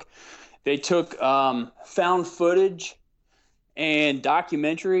they took found footage and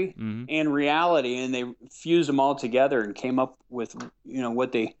documentary mm-hmm. and reality, and they fused them all together and came up with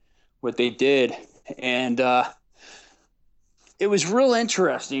what they did, and it was real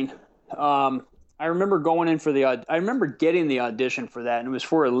interesting. I remember going in for I remember getting the audition for that, and it was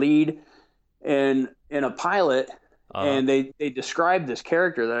for a lead in a pilot. Uh-huh. And they described this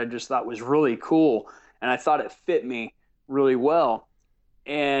character that I just thought was really cool, and I thought it fit me really well.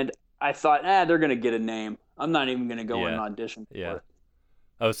 And I thought, they're gonna get a name. I'm not even gonna go in and audition for it.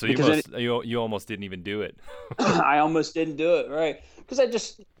 Oh, so you almost didn't even do it. I almost didn't do it, right? Because I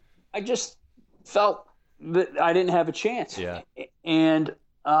just felt that I didn't have a chance. Yeah. And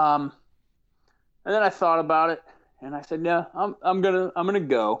then I thought about it, and I said, no, I'm gonna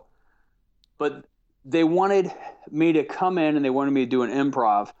go, but they wanted me to come in and they wanted me to do an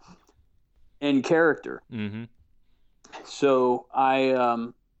improv in character. Mm-hmm. So I,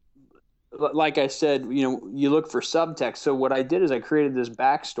 like I said, you look for subtext. So what I did is I created this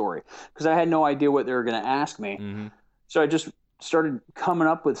backstory because I had no idea what they were going to ask me. Mm-hmm. So I just started coming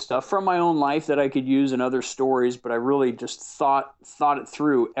up with stuff from my own life that I could use in other stories, but I really just thought it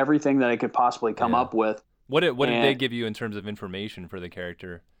through, everything that I could possibly come up with. What did they give you in terms of information for the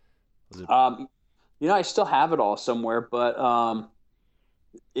character? Was it... I still have it all somewhere, but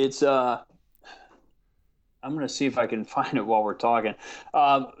it's I'm going to see if I can find it while we're talking.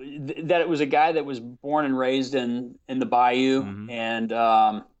 That it was a guy that was born and raised in the Bayou, mm-hmm. and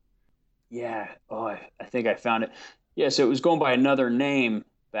I think I found it. Yeah, so it was going by another name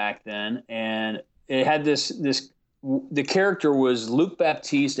back then, and it had this. The character was Luke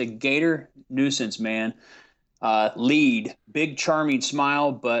Baptiste, a Gator nuisance man, lead, big charming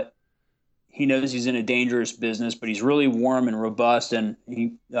smile, but he knows he's in a dangerous business, but he's really warm and robust, and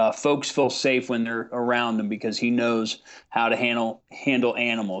folks feel safe when they're around him because he knows how to handle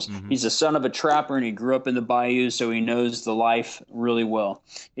animals. Mm-hmm. He's the son of a trapper, and he grew up in the Bayou, so he knows the life really well.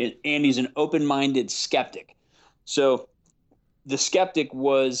 And he's an open-minded skeptic. So the skeptic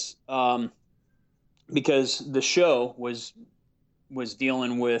was because the show was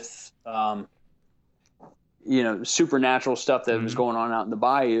dealing with supernatural stuff that mm-hmm. was going on out in the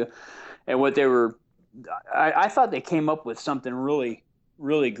Bayou. And what I thought they came up with something really,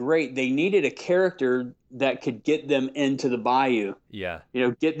 really great. They needed a character that could get them into the Bayou. Yeah.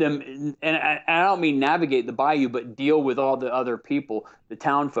 Get them, and I don't mean navigate the Bayou, but deal with all the other people, the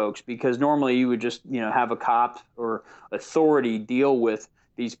town folks, because normally you would just, have a cop or authority deal with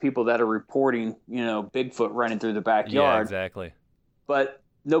these people that are reporting, Bigfoot running through the backyard. Yeah, exactly. But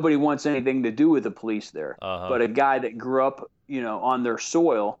nobody wants anything to do with the police there. Uh-huh. But a guy that grew up, on their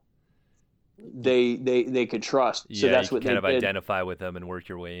soil, they could trust. Yeah, so that's what they did. Kind of identify with them and work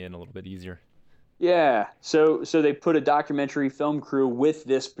your way in a little bit easier. Yeah. So they put a documentary film crew with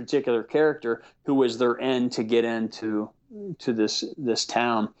this particular character who was their end to get into this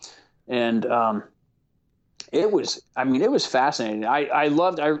town. And it was fascinating. I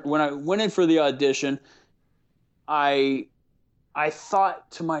loved when I went in for the audition, I thought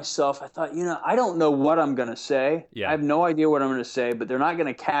to myself, I don't know what I'm going to say. Yeah. I have no idea what I'm going to say, but they're not going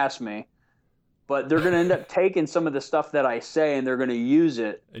to cast me. But they're going to end up taking some of the stuff that I say and they're going to use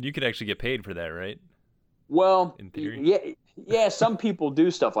it. And you could actually get paid for that, right? Well, in theory. yeah, some people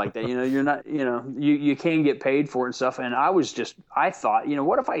do stuff like that. You're not, you can get paid for it and stuff. And I thought,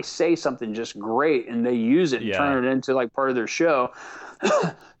 what if I say something just great and they use it and turn it into like part of their show?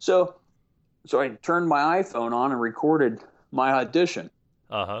 So I turned my iPhone on and recorded my audition.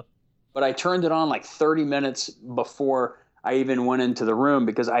 Uh-huh. But I turned it on like 30 minutes before I even went into the room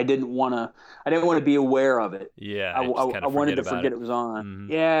because I didn't want to be aware of it. Yeah. I wanted to forget it was on.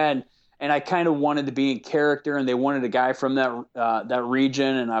 Mm-hmm. Yeah. And I kind of wanted to be in character, and they wanted a guy from that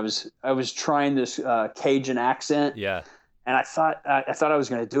region, and I was trying this Cajun accent. Yeah. And I thought I was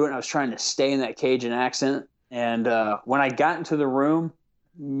going to do it, and I was trying to stay in that Cajun accent. And when I got into the room,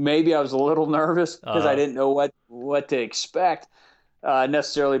 maybe I was a little nervous because I didn't know what to expect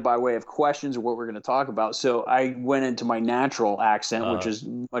necessarily by way of questions or what we're going to talk about. So I went into my natural accent, which is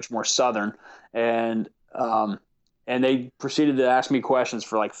much more Southern, and they proceeded to ask me questions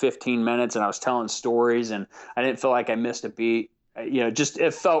for like 15 minutes, and I was telling stories, and I didn't feel like I missed a beat.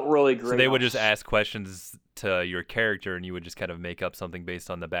 It felt really great. So they would just ask questions to your character, and you would just kind of make up something based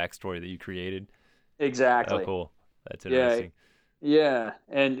on the backstory that you created? Exactly. Oh, cool. That's interesting. Yeah.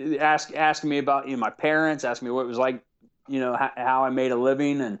 And asking me about my parents, asking me what it was like, how I made a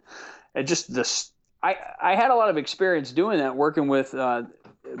living, and just this. I had a lot of experience doing that, working with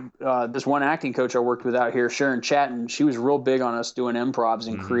this one acting coach I worked with out here, Sharon Chatton. She was real big on us doing improvs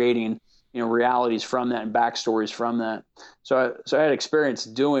and creating, realities from that and backstories from that. So I had experience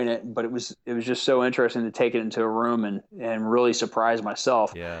doing it, but it was just so interesting to take it into a room and really surprise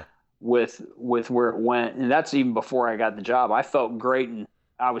myself. Yeah. With where it went. And that's even before I got the job. I felt great, and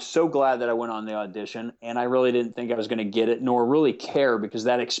I was so glad that I went on the audition, and I really didn't think I was going to get it, nor really care, because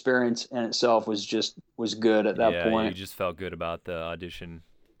that experience in itself was good at that point. Yeah, you just felt good about the audition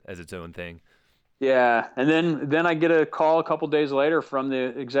as its own thing. Yeah. And then I get a call a couple days later from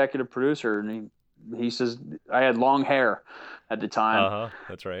the executive producer, and he says, I had long hair at the time.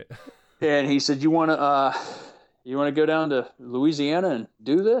 That's right. And he said, you want to go down to Louisiana and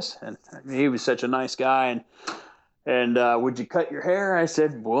do this? And he was such a nice guy. And would you cut your hair? I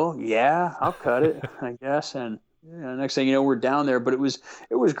said, well, yeah, I'll cut it, I guess. And next thing you know, we're down there. But it was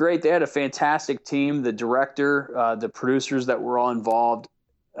great. They had a fantastic team, the director, the producers that were all involved.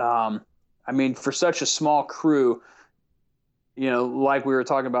 For such a small crew, like we were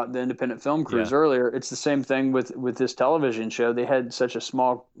talking about the independent film crews earlier, it's the same thing with this television show. They had such a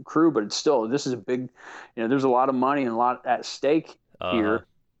small crew, but it's still, this is a big, there's a lot of money and a lot at stake here,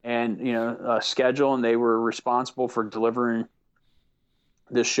 and, a schedule, and they were responsible for delivering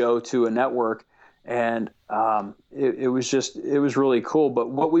this show to a network. And it was really cool. But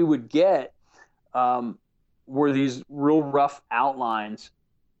what we would get were these real rough outlines.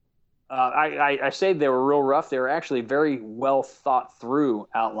 I say they were real rough. They were actually very well thought through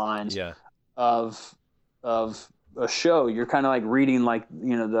outlines of a show. You're kind of like reading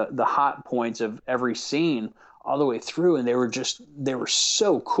the hot points of every scene all the way through, and they were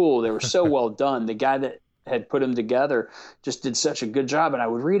so cool. They were so well done. The guy that had put them together just did such a good job, and I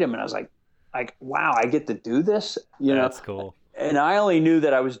would read them, and I was like, wow, I get to do this. That's cool. And I only knew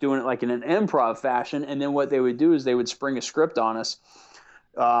that I was doing it like in an improv fashion, and then what they would do is they would spring a script on us.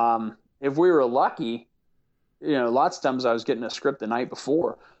 If we were lucky, lots of times I was getting a script the night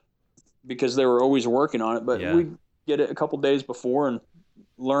before because they were always working on it, but we'd get it a couple days before and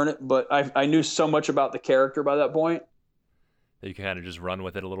learn it. But I knew so much about the character by that point that you can kind of just run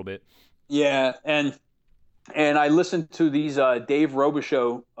with it a little bit. Yeah. And I listened to these Dave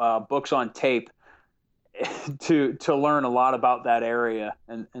Robichaux books on tape to learn a lot about that area.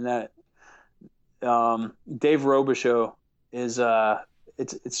 And that Dave Robichaux is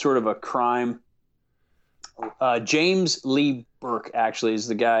it's sort of a crime. James Lee Burke actually is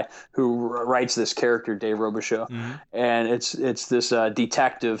the guy who writes this character, Dave Robichaux, and it's this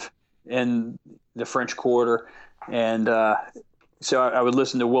detective in the French Quarter, and so I would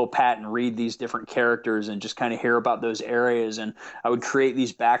listen to Will Patton read these different characters and just kind of hear about those areas, and I would create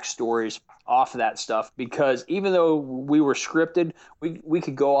these backstories off of that stuff, because even though we were scripted, we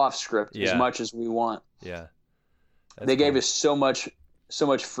could go off script as much as we want. Yeah, they gave us so much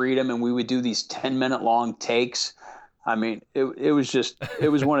freedom, and we would do these 10-minute long takes. I mean, it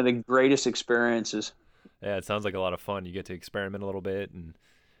was one of the greatest experiences. Yeah, it sounds like a lot of fun. You get to experiment a little bit and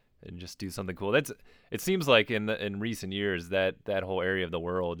just do something cool. It seems like in recent years that whole area of the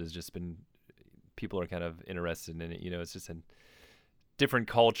world has just been, people are kind of interested in it. It's just a different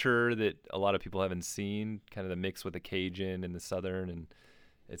culture that a lot of people haven't seen, kind of the mix with the Cajun and the Southern, and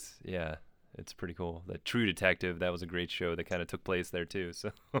it's pretty cool. That True Detective, that was a great show that kind of took place there too.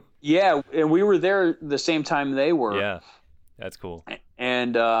 So yeah, and we were there the same time they were. Yeah, that's cool.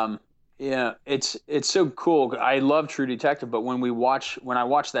 And Yeah, it's so cool. I love True Detective, but when I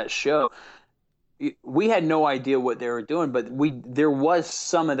watched that show, we had no idea what they were doing, but there was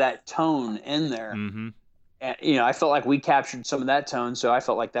some of that tone in there. Mm-hmm. And, I felt like we captured some of that tone, so I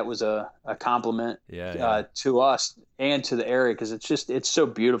felt like that was a compliment to us and to the area, because it's so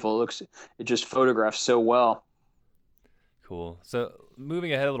beautiful. It just photographs so well. Cool. So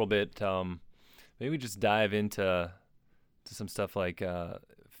moving ahead a little bit, maybe just dive into some stuff like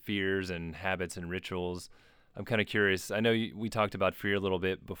fears and habits and rituals. I'm kind of curious. I know we talked about fear a little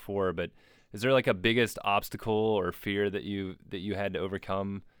bit before, but is there like a biggest obstacle or fear that you had to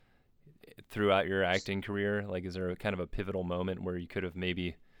overcome throughout your acting career? Like, is there a kind of a pivotal moment where you could have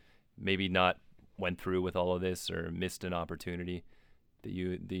maybe not went through with all of this, or missed an opportunity that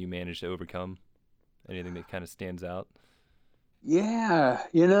you managed to overcome? Anything that kind of stands out? Yeah,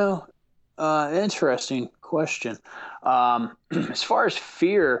 interesting question. As far as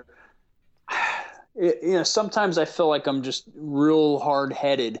fear, sometimes I feel like I'm just real hard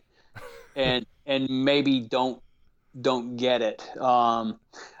headed, and maybe don't get it.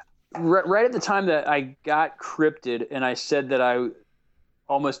 Right at the time that I got Cryptid, and I said that I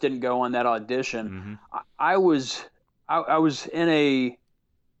almost didn't go on that audition, I was in a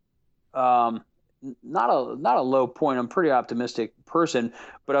not a low point. I'm a pretty optimistic person,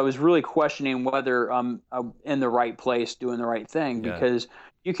 but I was really questioning whether I'm in the right place, doing the right thing, because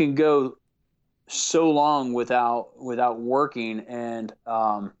you can go so long without working, and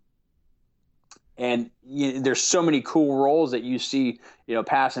there's so many cool roles that you see,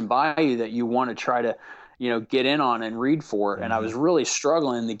 passing by you, that you want to try to, get in on and read for. And I was really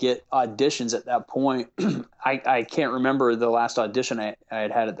struggling to get auditions at that point. I can't remember the last audition I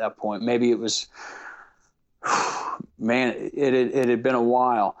had at that point. Maybe it was, man, it had been a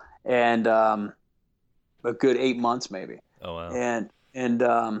while, and a good 8 months maybe. Oh wow. And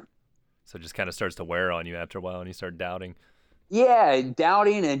so it just kind of starts to wear on you after a while, and you start doubting. Yeah,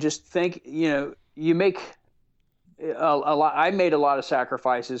 doubting, and just think, you make a lot. I made a lot of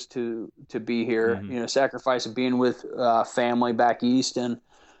sacrifices to be here. Sacrifice of being with family back east, and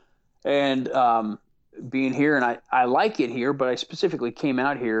being here, and I like it here, but I specifically came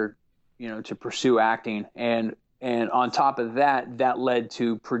out here, to pursue acting, and on top of that, that led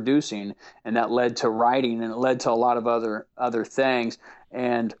to producing, and that led to writing, and it led to a lot of other things,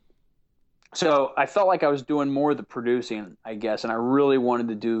 and so I felt like I was doing more of the producing, I guess, and I really wanted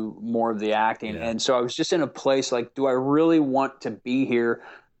to do more of the acting. Yeah. And so I was just in a place like, do I really want to be here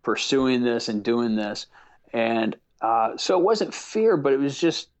pursuing this and doing this? And so it wasn't fear, but it was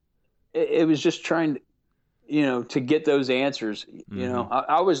just trying to get those answers.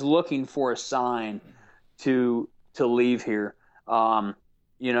 I was looking for a sign to leave here.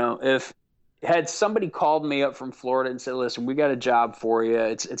 If had somebody called me up from Florida and said, "Listen, we got a job for you.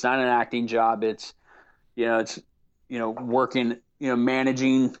 It's not an acting job. It's working,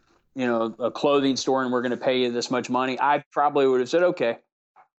 managing, a clothing store, and we're going to pay you this much money," I probably would have said, "Okay,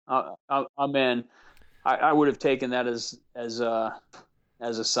 I'm in." I would have taken that as a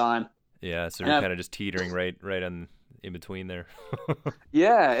sign. Yeah, so you're kind of just teetering right on in between there.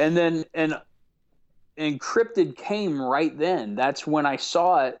 Yeah, and Cryptid came right then. That's when I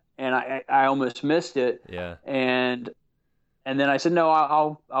saw it. And I almost missed it. Yeah. And then I said, no,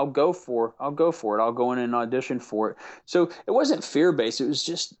 I'll go for it. I'll go in and audition for it. So it wasn't fear based. It was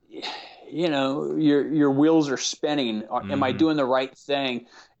just, your wheels are spinning. Am I doing the right thing?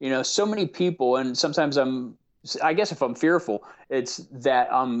 So many people, and sometimes I guess if I'm fearful, it's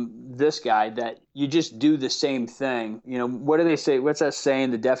that I'm this guy, that you just do the same thing. What do they say? What's that saying?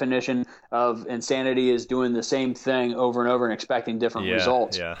 The definition of insanity is doing the same thing over and over and expecting different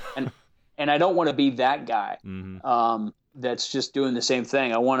results. Yeah. And I don't want to be that guy. That's just doing the same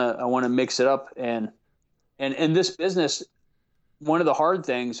thing. I want to mix it up. And in this business, one of the hard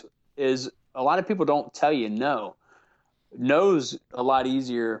things is a lot of people don't tell you no. No's a lot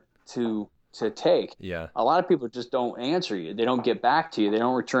easier to take. Yeah. A lot of people just don't answer you. They don't get back to you. They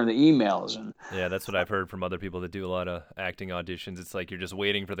don't return the emails. And yeah, that's what I've heard from other people that do a lot of acting auditions. It's like you're just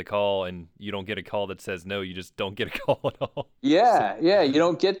waiting for the call, and you don't get a call that says no. You just don't get a call at all. Yeah, you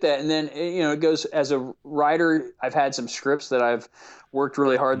don't get that. And then, it goes, as a writer, I've had some scripts that I've worked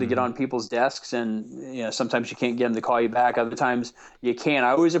really hard to get on people's desks, and sometimes you can't get them to call you back. Other times you can.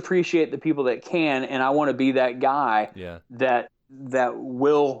 I always appreciate the people that can, and I want to be that guy that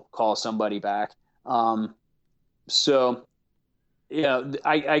will call somebody back. So,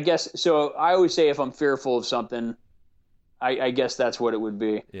 I guess, so I always say, if I'm fearful of something, I guess that's what it would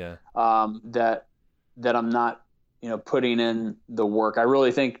be. Yeah. That I'm not, putting in the work. I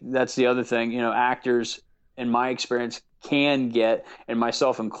really think that's the other thing. Actors, in my experience, can get, and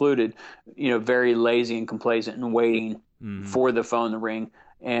myself included, very lazy and complacent and waiting for the phone to ring.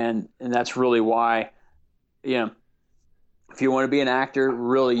 And that's really why, if you want to be an actor,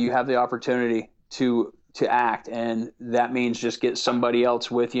 really you have the opportunity to act, and that means just get somebody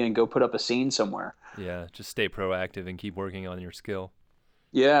else with you and go put up a scene somewhere. Yeah, just stay proactive and keep working on your skill.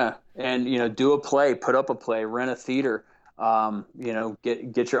 Yeah, and do a play, put up a play, rent a theater,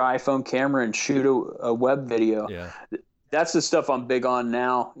 get your iPhone camera and shoot a web video. Yeah. That's the stuff I'm big on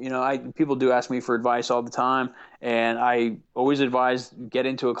now. People do ask me for advice all the time, and I always advise get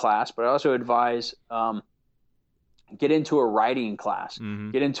into a class, but I also advise get into a writing class,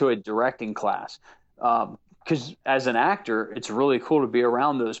 get into a directing class, because as an actor, it's really cool to be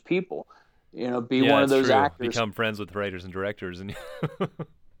around those people. Be one of those actors. Become friends with writers and directors, and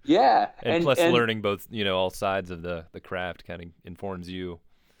yeah, and plus learning both all sides of the craft kind of informs you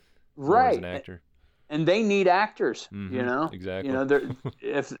right as an actor. And they need actors, Exactly.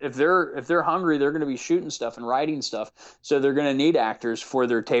 If they're hungry, they're going to be shooting stuff and writing stuff, so they're going to need actors for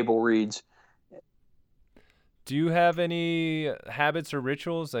their table reads. Do you have any habits or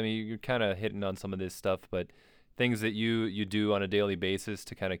rituals? I mean, you're kind of hitting on some of this stuff, but things that you do on a daily basis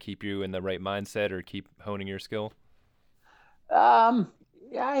to kind of keep you in the right mindset or keep honing your skill? Yeah,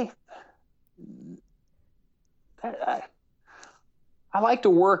 I like to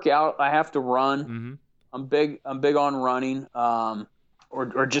work out. I have to run. I'm big on running,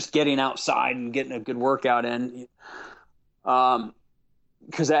 or just getting outside and getting a good workout in,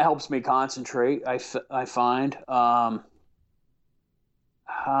 because that helps me concentrate. I find, I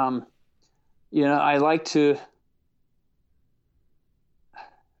like to.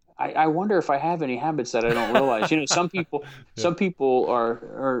 I wonder if I have any habits that I don't realize. Some people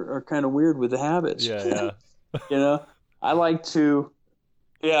are kind of weird with the habits. Yeah. I like to.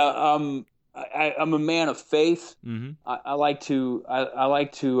 Yeah, I'm a man of faith. I like to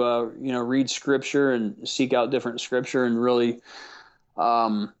read scripture and seek out different scripture and really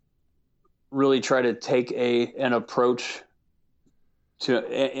try to take an approach to,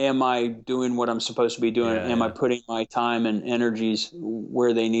 am I doing what I'm supposed to be doing? Am I putting my time and energies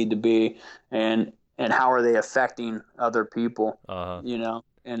where they need to be, and how are they affecting other people?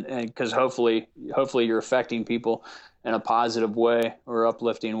 And because hopefully you're affecting people in a positive way or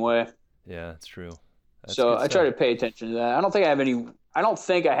uplifting way. Yeah, that's true. So I try to pay attention to that. I don't think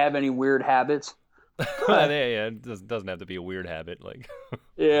I have any weird habits. Yeah, it doesn't have to be a weird habit, like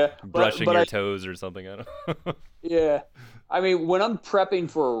brushing your toes or something. I don't. Yeah, I mean, when I'm prepping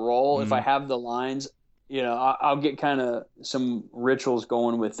for a role, if I have the lines, I'll get kind of some rituals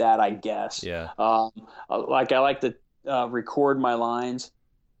going with that, I guess. Yeah. Like I like to record my lines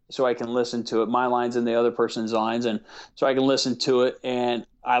so I can listen to it, my lines and the other person's lines, and so I can listen to it. And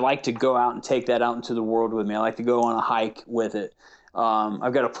I like to go out and take that out into the world with me. I like to go on a hike with it.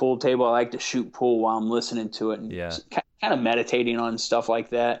 I've got a pool table. I like to shoot pool while I'm listening to it, and kind of meditating on stuff like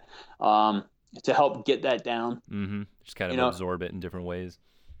that to help get that down. Just kind of absorb it in different ways.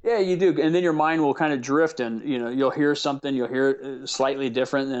 Yeah, you do, and then your mind will kind of drift, and you'll hear something, you'll hear it slightly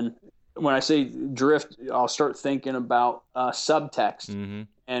different. And when I say drift, I'll start thinking about subtext,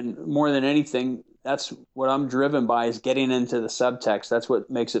 and more than anything, that's what I'm driven by, is getting into the subtext. That's what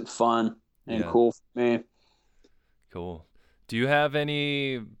makes it fun and cool for me. Cool. Do you have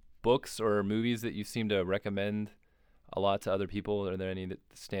any books or movies that you seem to recommend a lot to other people? Are there any that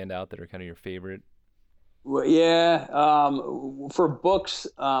stand out that are kind of your favorite? Well, yeah. For books,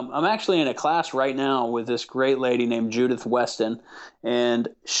 I'm actually in a class right now with this great lady named Judith Weston, and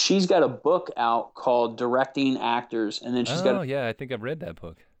she's got a book out called Directing Actors. And then she's got. Oh, yeah, I think I've read that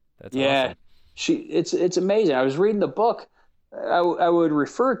book. That's awesome. It's amazing. I was reading the book. I would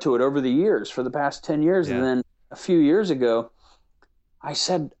refer to it over the years for the past 10 years, and then a few years ago, I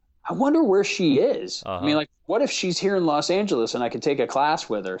said, I wonder where she is. I mean, like, what if she's here in Los Angeles and I could take a class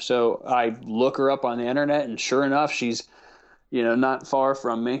with her? So I look her up on the internet, and sure enough, she's, not far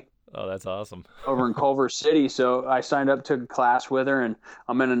from me. Oh, that's awesome. Over in Culver City. So I signed up, took a class with her, and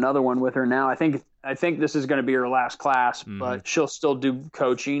I'm in another one with her now. I think this is going to be her last class, but she'll still do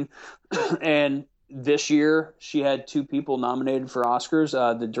coaching. And this year she had 2 people nominated for Oscars,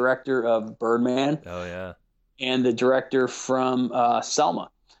 the director of Birdman. Oh, yeah. And the director from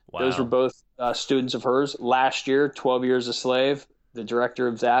Selma. Wow. Those were both students of hers. Last year, 12 Years a Slave, the director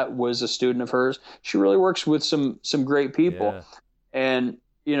of that was a student of hers. She really works with some great people. And,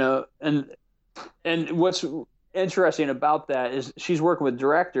 and what's interesting about that is she's working with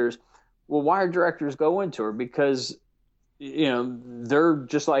directors. Well, why are directors going to her? Because, they're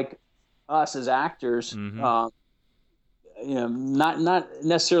just like us as actors, not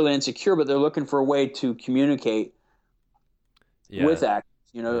necessarily insecure, but they're looking for a way to communicate with actors.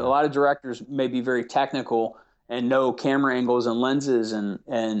 You know, a lot of directors may be very technical and know camera angles and lenses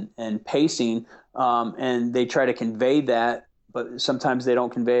and pacing, and they try to convey that, but sometimes they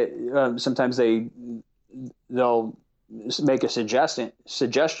don't convey it. Sometimes they'll make a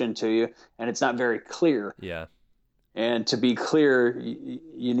suggestion to you, and it's not very clear. Yeah. And to be clear,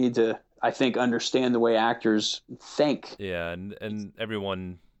 you need to, I think, understand the way actors think. Yeah, and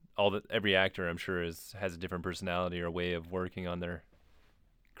everyone, every actor, I'm sure, has a different personality or way of working on their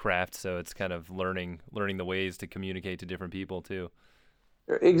craft. So it's kind of learning the ways to communicate to different people too.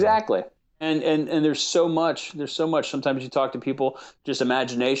 Exactly. And there's so much. Sometimes you talk to people, just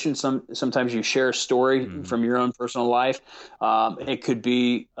imagination. Sometimes you share a story from your own personal life. It could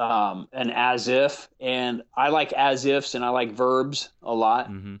be an as if, and I like as ifs and I like verbs a lot.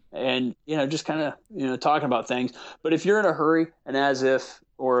 And just kind of talking about things. But if you're in a hurry, an as if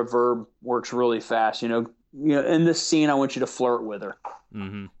or a verb works really fast. In this scene, I want you to flirt with her,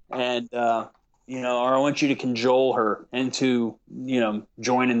 and or I want you to cajole her into,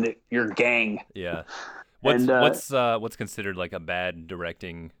 joining your gang. Yeah. What's considered like a bad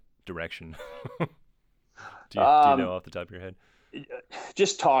direction? Do you know off the top of your head?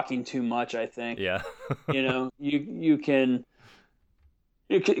 Just talking too much, I think. Yeah. You can,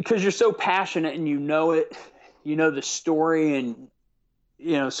 because you're so passionate and the story, and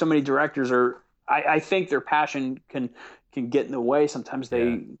so many directors are. I think their passion can get in the way. Sometimes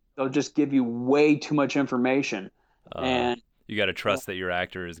they'll just give you way too much information, and you got to trust that your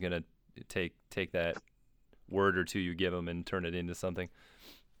actor is going to take that word or two you give them and turn it into something.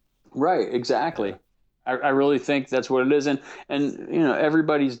 Right. Exactly. Yeah. I really think that's what it is, and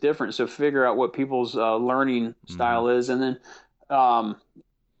everybody's different. So figure out what people's learning style is, and then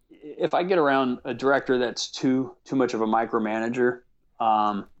if I get around a director that's too much of a micromanager,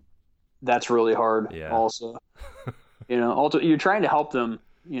 that's really hard. Yeah. Also, you're trying to help them,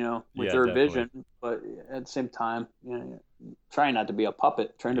 with their definitely. vision, but at the same time, trying not to be a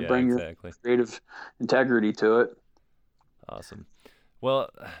puppet, trying to bring your creative integrity to it. Awesome. Well,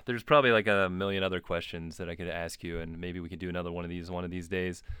 there's probably like a million other questions that I could ask you, and maybe we could do another one of these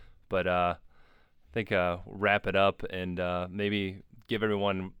days. But I think wrap it up and maybe give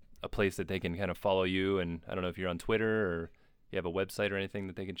everyone a place that they can kind of follow you. And I don't know if you're on Twitter or you have a website or anything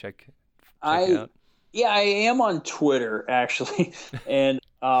that they can check out. Yeah, I am on Twitter actually, and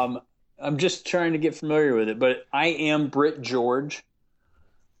I'm just trying to get familiar with it. But I am Britt George,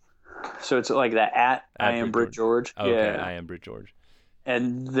 so it's like that at I am Britt George. Okay, yeah. I am Britt George.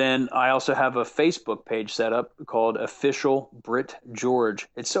 And then I also have a Facebook page set up called Official Britt George.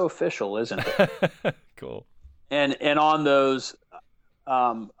 It's so official, isn't it? Cool. And on those,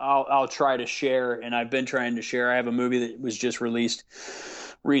 I'll try to share, and I've been trying to share. I have a movie that was just released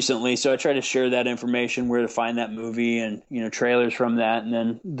recently, so I try to share that information, where to find that movie, and trailers from that, and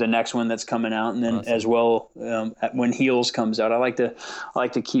then the next one that's coming out, and then awesome. As well when Heels comes out. I like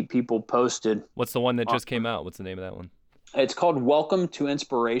to keep people posted. What's the one that just came out? What's the name of that one? It's called Welcome to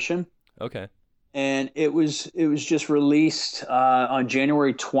Inspiration. Okay. And it was just released on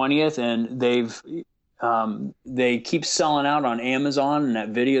January 20th, and they keep selling out on Amazon and at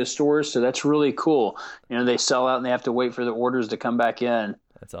video stores, so that's really cool. They sell out and they have to wait for the orders to come back in.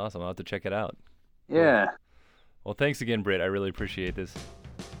 That's awesome. I'll have to check it out. Yeah. Cool. Well, thanks again, Britt. I really appreciate this.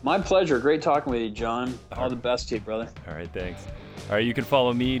 My pleasure. Great talking with you, John. All the best to you, brother. All right, thanks. All right, you can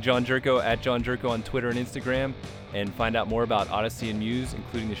follow me, John Jurko, at John Jurko on Twitter and Instagram, and find out more about Odyssey and Muse,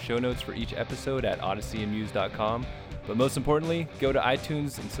 including the show notes for each episode at odysseyandmuse.com. But most importantly, go to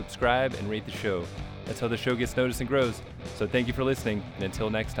iTunes and subscribe and rate the show. That's how the show gets noticed and grows. So thank you for listening, and until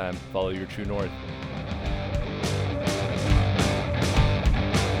next time, follow your true north.